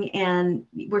disbanding, and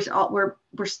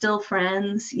we're still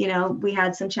friends, we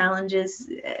had some challenges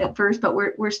at first, but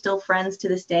we're still friends to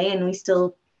this day, and we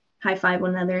still high five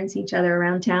one another and see each other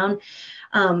around town.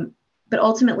 But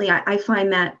ultimately, I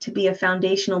find that to be a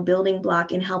foundational building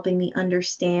block in helping me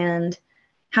understand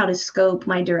how to scope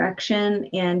my direction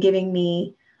and giving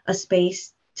me a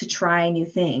space to try new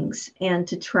things and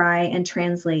to try and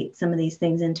translate some of these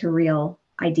things into real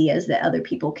ideas that other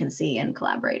people can see and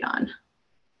collaborate on.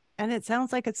 And it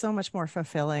sounds like it's so much more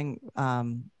fulfilling,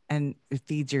 and it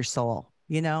feeds your soul,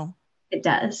 you know? It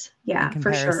does. Yeah,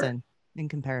 for sure. In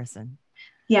comparison.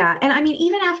 Yeah. And I mean,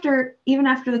 even after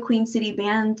the Queen City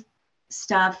Band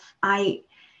stuff, I've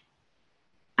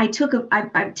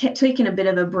taken a bit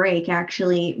of a break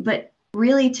actually, but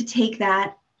really to take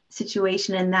that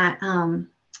situation and that kind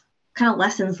of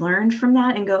lessons learned from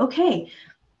that and go, okay,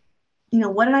 you know,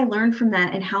 what did I learn from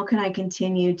that, and how can I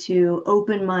continue to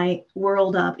open my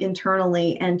world up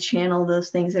internally and channel those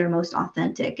things that are most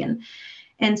authentic?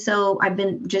 And so I've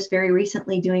been just very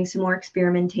recently doing some more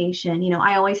experimentation. You know,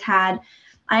 I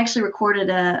actually recorded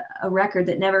a record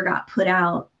that never got put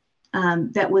out,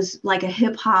 that was like a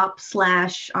hip hop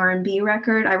 / R&B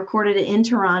record. I recorded it in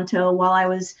Toronto while I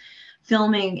was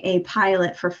filming a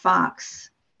pilot for Fox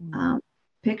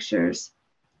Pictures.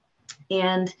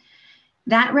 And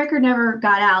that record never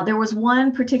got out. There was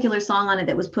one particular song on it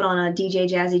that was put on a DJ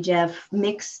Jazzy Jeff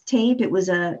mixtape. It was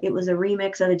a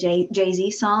remix of a Jay-Z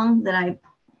song that I,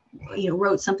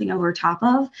 wrote something over top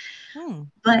of.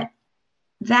 But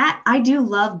that, I do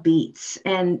love beats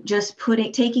and just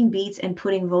taking beats and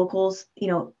putting vocals,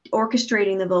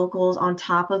 orchestrating the vocals on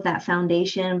top of that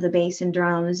foundation of the bass and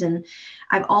drums. And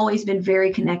I've always been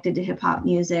very connected to hip hop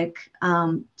music.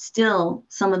 Still,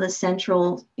 some of the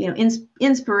central,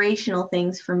 inspirational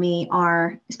things for me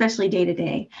are, especially day to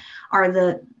day, are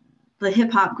the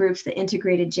hip hop groups that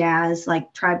integrated jazz,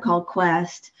 like Tribe Called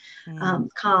Quest,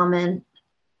 Common,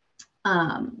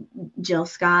 Jill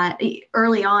Scott.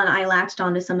 Early on, I latched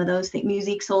onto some of those things.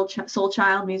 Music Soul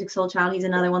Child. He's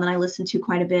another one that I listened to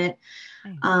quite a bit,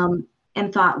 and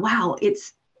thought, wow,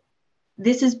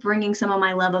 this is bringing some of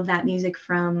my love of that music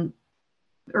from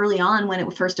early on when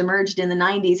it first emerged in the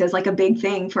 90s as like a big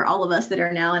thing for all of us that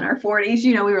are now in our 40s.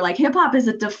 We were like, hip hop is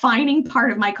a defining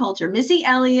part of my culture. Missy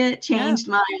Elliott changed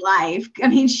my life. I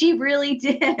mean, she really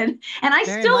did. And I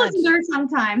still listen to her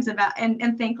sometimes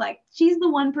and think like, she's the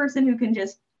one person who can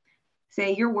just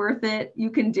say, you're worth it.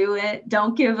 You can do it.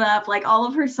 Don't give up. Like, all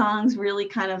of her songs really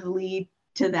kind of lead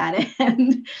to that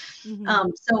end.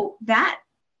 So that,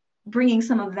 bringing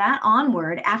some of that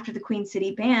onward after the Queen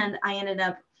City Band, I ended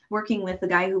up working with the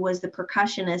guy who was the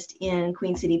percussionist in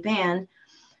Queen City Band.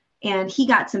 And he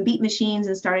got some beat machines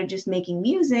and started just making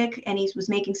music. And he was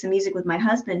making some music with my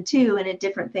husband too, and a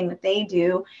different thing that they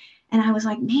do. And I was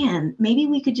like, man, maybe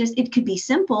we could it could be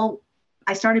simple.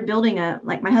 I started building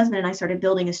my husband and I started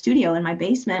building a studio in my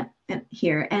basement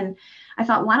here. And I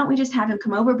thought, why don't we just have him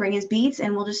come over, bring his beats,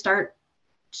 and we'll just start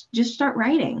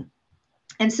writing.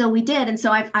 And so we did. And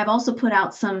so I've also put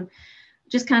out some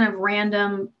just kind of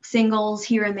random singles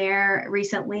here and there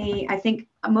recently. I think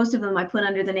most of them I put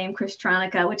under the name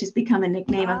Krystronica, which has become a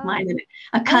nickname of mine that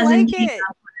a cousin came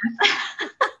up with.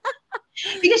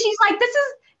 Because she's like,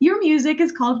 your music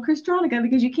is called Krystronica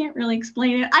because you can't really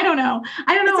explain it. I don't know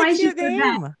why she said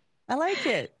that. I like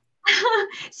it.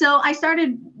 So I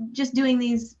started just doing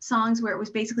these songs where it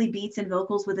was basically beats and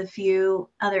vocals with a few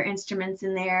other instruments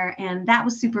in there. And that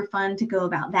was super fun to go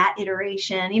about that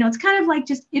iteration. It's kind of like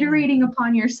just iterating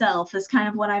upon yourself is kind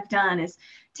of what I've done, is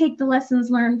take the lessons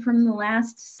learned from the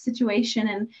last situation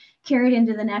and carry it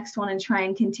into the next one and try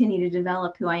and continue to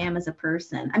develop who I am as a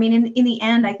person. I mean, in the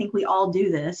end, I think we all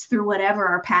do this through whatever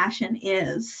our passion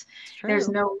is. There's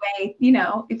no way,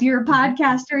 if you're a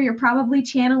podcaster, you're probably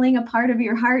channeling a part of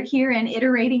your heart here and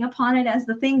iterating upon it as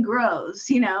the thing grows,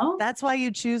 That's why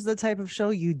you choose the type of show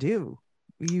you do.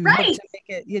 You have to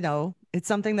make it, it's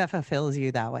something that fulfills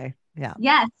you that way. Yeah.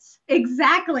 Yes,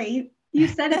 exactly. You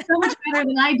said it so much better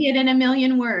than I did in a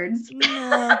million words.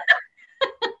 No.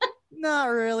 Not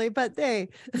really, but hey,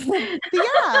 but yeah,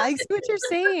 I see what you're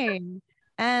saying.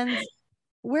 And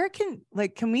where can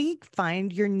we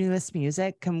find your newest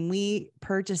music? Can we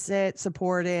purchase it,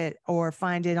 support it, or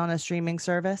find it on a streaming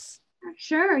service?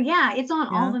 Sure. Yeah. It's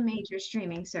on all the major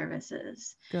streaming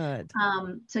services. Good.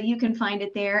 So you can find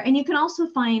it there. And you can also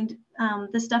find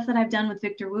the stuff that I've done with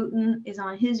Victor Wooten is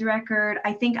on his record.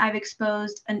 I think I've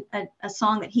exposed a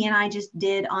song that he and I just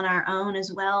did on our own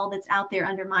as well that's out there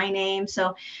under my name.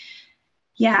 So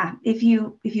yeah, if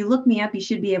you look me up, you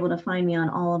should be able to find me on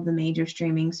all of the major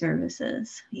streaming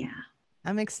services. Yeah.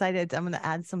 I'm excited. I'm going to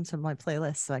add some to my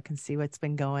playlist so I can see what's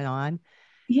been going on.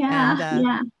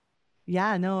 Yeah.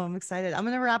 Yeah, no, I'm excited. I'm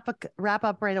going to wrap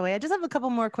up right away. I just have a couple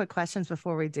more quick questions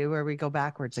before we go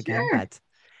backwards again. But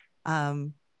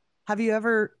have you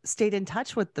ever stayed in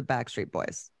touch with the Backstreet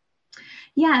Boys?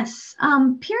 Yes.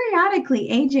 Periodically,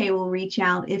 AJ will reach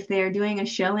out if they're doing a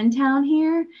show in town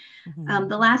here.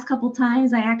 The last couple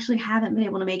times I actually haven't been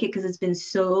able to make it because it's been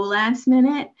so last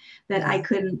minute that I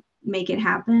couldn't make it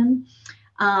happen.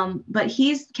 But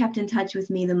he's kept in touch with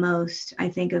me the most, I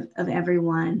think, of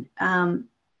everyone.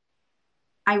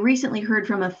 I recently heard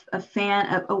from a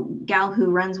fan, a gal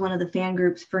who runs one of the fan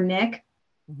groups for Nick.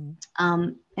 And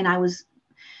I was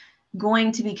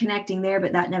going to be connecting there,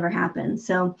 but that never happened.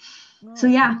 So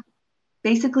yeah,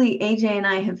 basically AJ and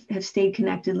I have stayed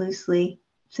connected loosely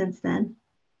since then.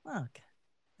 Okay,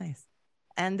 nice.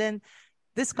 And then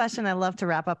this question I love to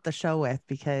wrap up the show with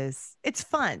because it's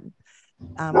fun.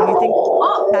 When you think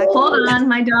hold on,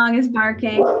 my dog is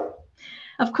barking.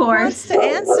 Of course. Who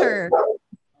wants to answer?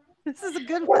 This is a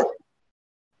good one.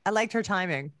 I liked her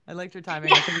timing. I think she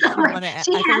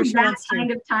has that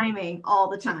kind of timing all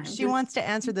the time. She wants to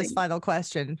answer this final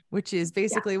question, which is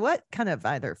basically what kind of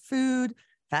either food,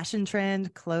 fashion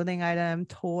trend, clothing item,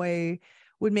 toy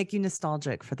would make you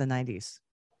nostalgic for the 90s?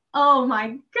 Oh my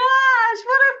gosh,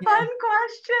 what a fun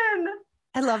question.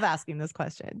 I love asking this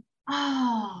question.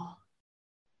 Oh,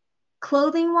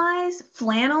 clothing wise,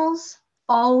 flannels,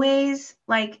 always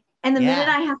like, and the minute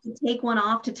I have to take one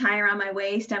off to tie around my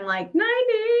waist, I'm like,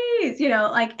 90s,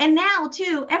 like, and now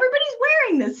too, everybody's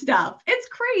wearing this stuff. It's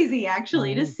crazy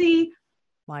actually to see.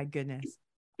 My goodness.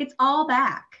 It's all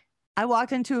back. I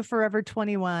walked into a Forever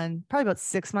 21 probably about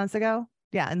 6 months ago.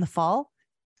 Yeah. In the fall.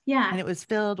 Yeah. And it was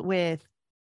filled with,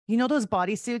 those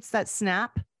bodysuits that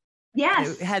snap?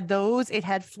 Yes. It had those. It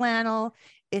had flannel.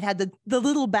 It had the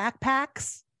little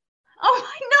backpacks. Oh,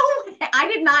 no. I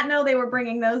did not know they were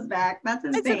bringing those back. That's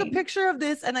insane. I took a picture of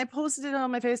this and I posted it on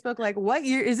my Facebook. Like, what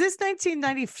year is this?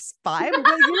 1995?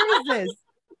 What year is this?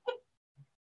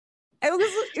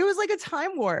 It was like a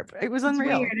time warp. It was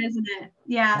unreal. Weird, isn't it?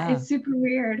 Yeah, it's super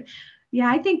weird. Yeah,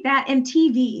 I think that, and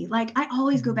TV. Like, I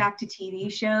always go back to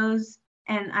TV shows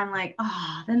and I'm like,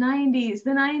 the 90s.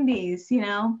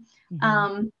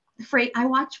 I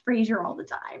watch Frasier all the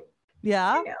time.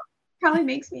 Yeah. Probably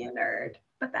makes me a nerd,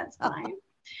 but that's fine.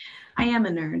 I am a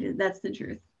nerd. That's the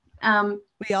truth.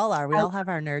 We all are. We all have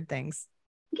our nerd things.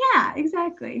 Yeah,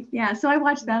 exactly. Yeah. So I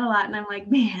watch that a lot and I'm like,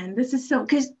 man, this is so,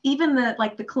 because even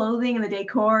the clothing and the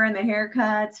decor and the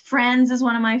haircuts, Friends is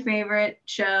one of my favorite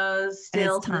shows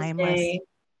still to this day.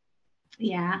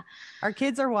 Yeah. Our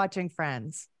kids are watching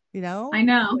Friends, I know. I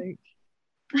know.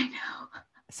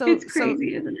 So it's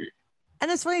crazy, isn't it? And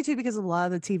it's funny too, because a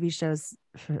lot of the TV shows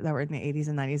that were in the 80s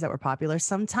and 90s that were popular,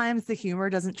 sometimes the humor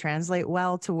doesn't translate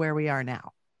well to where we are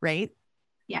now. Right.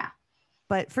 Yeah.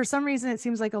 But for some reason, it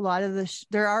seems like a lot of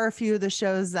there are a few of the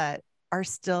shows that are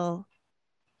still,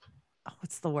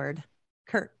 what's the word?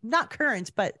 Not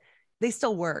current, but they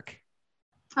still work.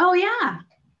 Oh, yeah.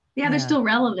 Yeah, they're still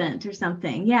relevant or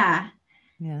something. Yeah.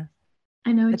 Yeah.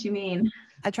 I know what you mean.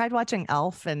 I tried watching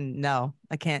Elf and no,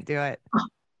 I can't do it.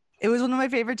 It was one of my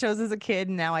favorite shows as a kid,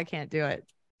 and now I can't do it.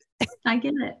 I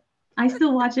get it. I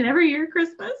still watch it every year,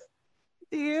 Christmas.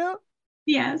 Do you?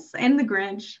 Yes, and The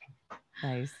Grinch.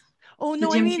 Nice. Oh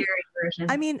no, Jim Carrey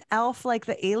version. I mean Elf, like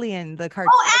the alien, the cartoon.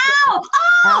 Oh, Elf!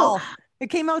 Oh, Elf.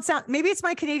 It came out maybe it's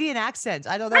my Canadian accent.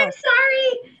 I don't know. I'm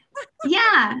sorry.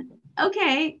 Yeah.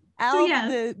 Okay. Elf, so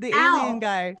yes, the alien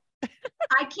guy.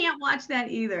 I can't watch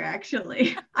that either,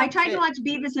 actually. I tried to watch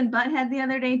Beavis and Butthead the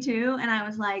other day too, and I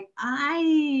was like,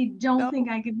 I don't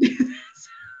think I could do this.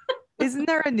 Isn't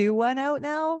there a new one out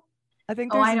now? I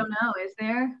think. I don't know. Is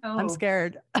there? Oh, I'm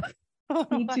scared.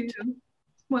 Me too.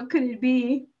 What could it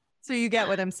be? So you get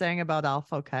what I'm saying about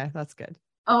Elf. Okay, that's good.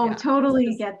 Oh, yeah.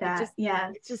 Totally get that.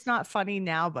 It's just not funny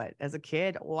now, but as a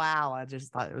kid, wow, I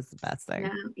just thought it was the best thing.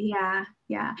 Yeah.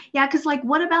 Because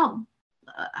what about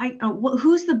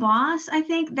Who's the Boss? I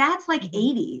think that's like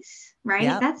 80s, right?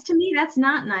 Yep. That's, to me, that's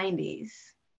not 90s.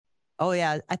 Oh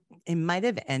yeah, it might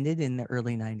have ended in the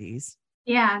early 90s.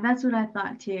 Yeah, that's what I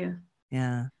thought too.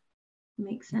 Yeah,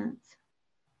 makes sense.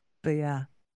 But yeah,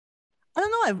 I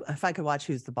don't know if I could watch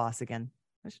Who's the Boss again.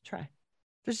 I should try.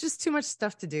 There's just too much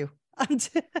stuff to do.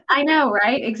 I know,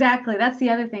 right? Exactly. That's the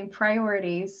other thing.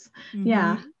 Priorities. Mm-hmm.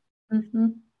 Yeah. Mm-hmm.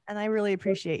 And I really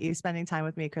appreciate you spending time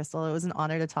with me, Krystal. It was an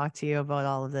honor to talk to you about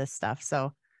all of this stuff.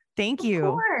 So thank you.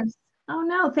 Of course. Oh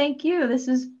no, thank you. It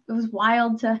was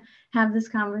wild to have this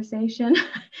conversation.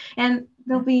 And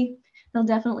there'll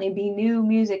definitely be new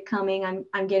music coming.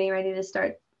 I'm getting ready to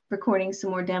start recording some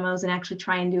more demos and actually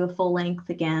try and do a full length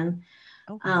again.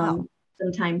 Oh, wow.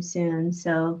 Sometime soon.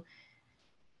 So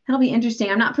that'll be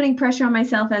interesting. I'm not putting pressure on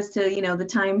myself as to, the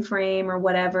time frame or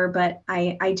whatever, but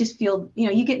I just feel,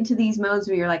 you get into these modes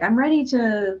where you're like, I'm ready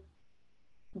to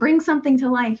bring something to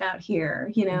life out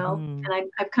here, and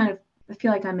I've kind of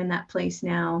feel like I'm in that place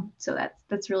now. So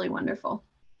that's really wonderful.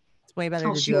 It's way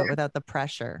better to do it without the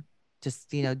pressure. Just,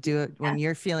 do it when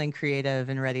you're feeling creative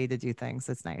and ready to do things.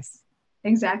 It's nice.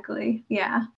 Exactly.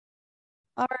 Yeah.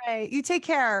 All right. You take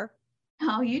care.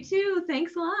 Oh, you too.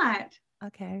 Thanks a lot.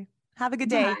 Okay. Have a good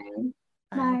day.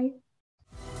 Bye. Bye.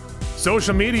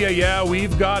 Social media,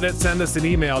 we've got it. Send us an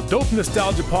email,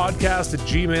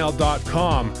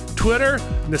 dopenostalgiapodcast@gmail.com. Twitter,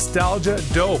 Nostalgia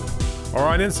Dope. Or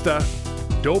on Insta,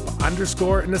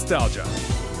 dope_nostalgia.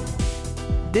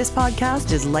 This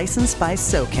podcast is licensed by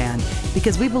SOCAN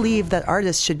because we believe that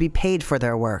artists should be paid for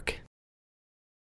their work.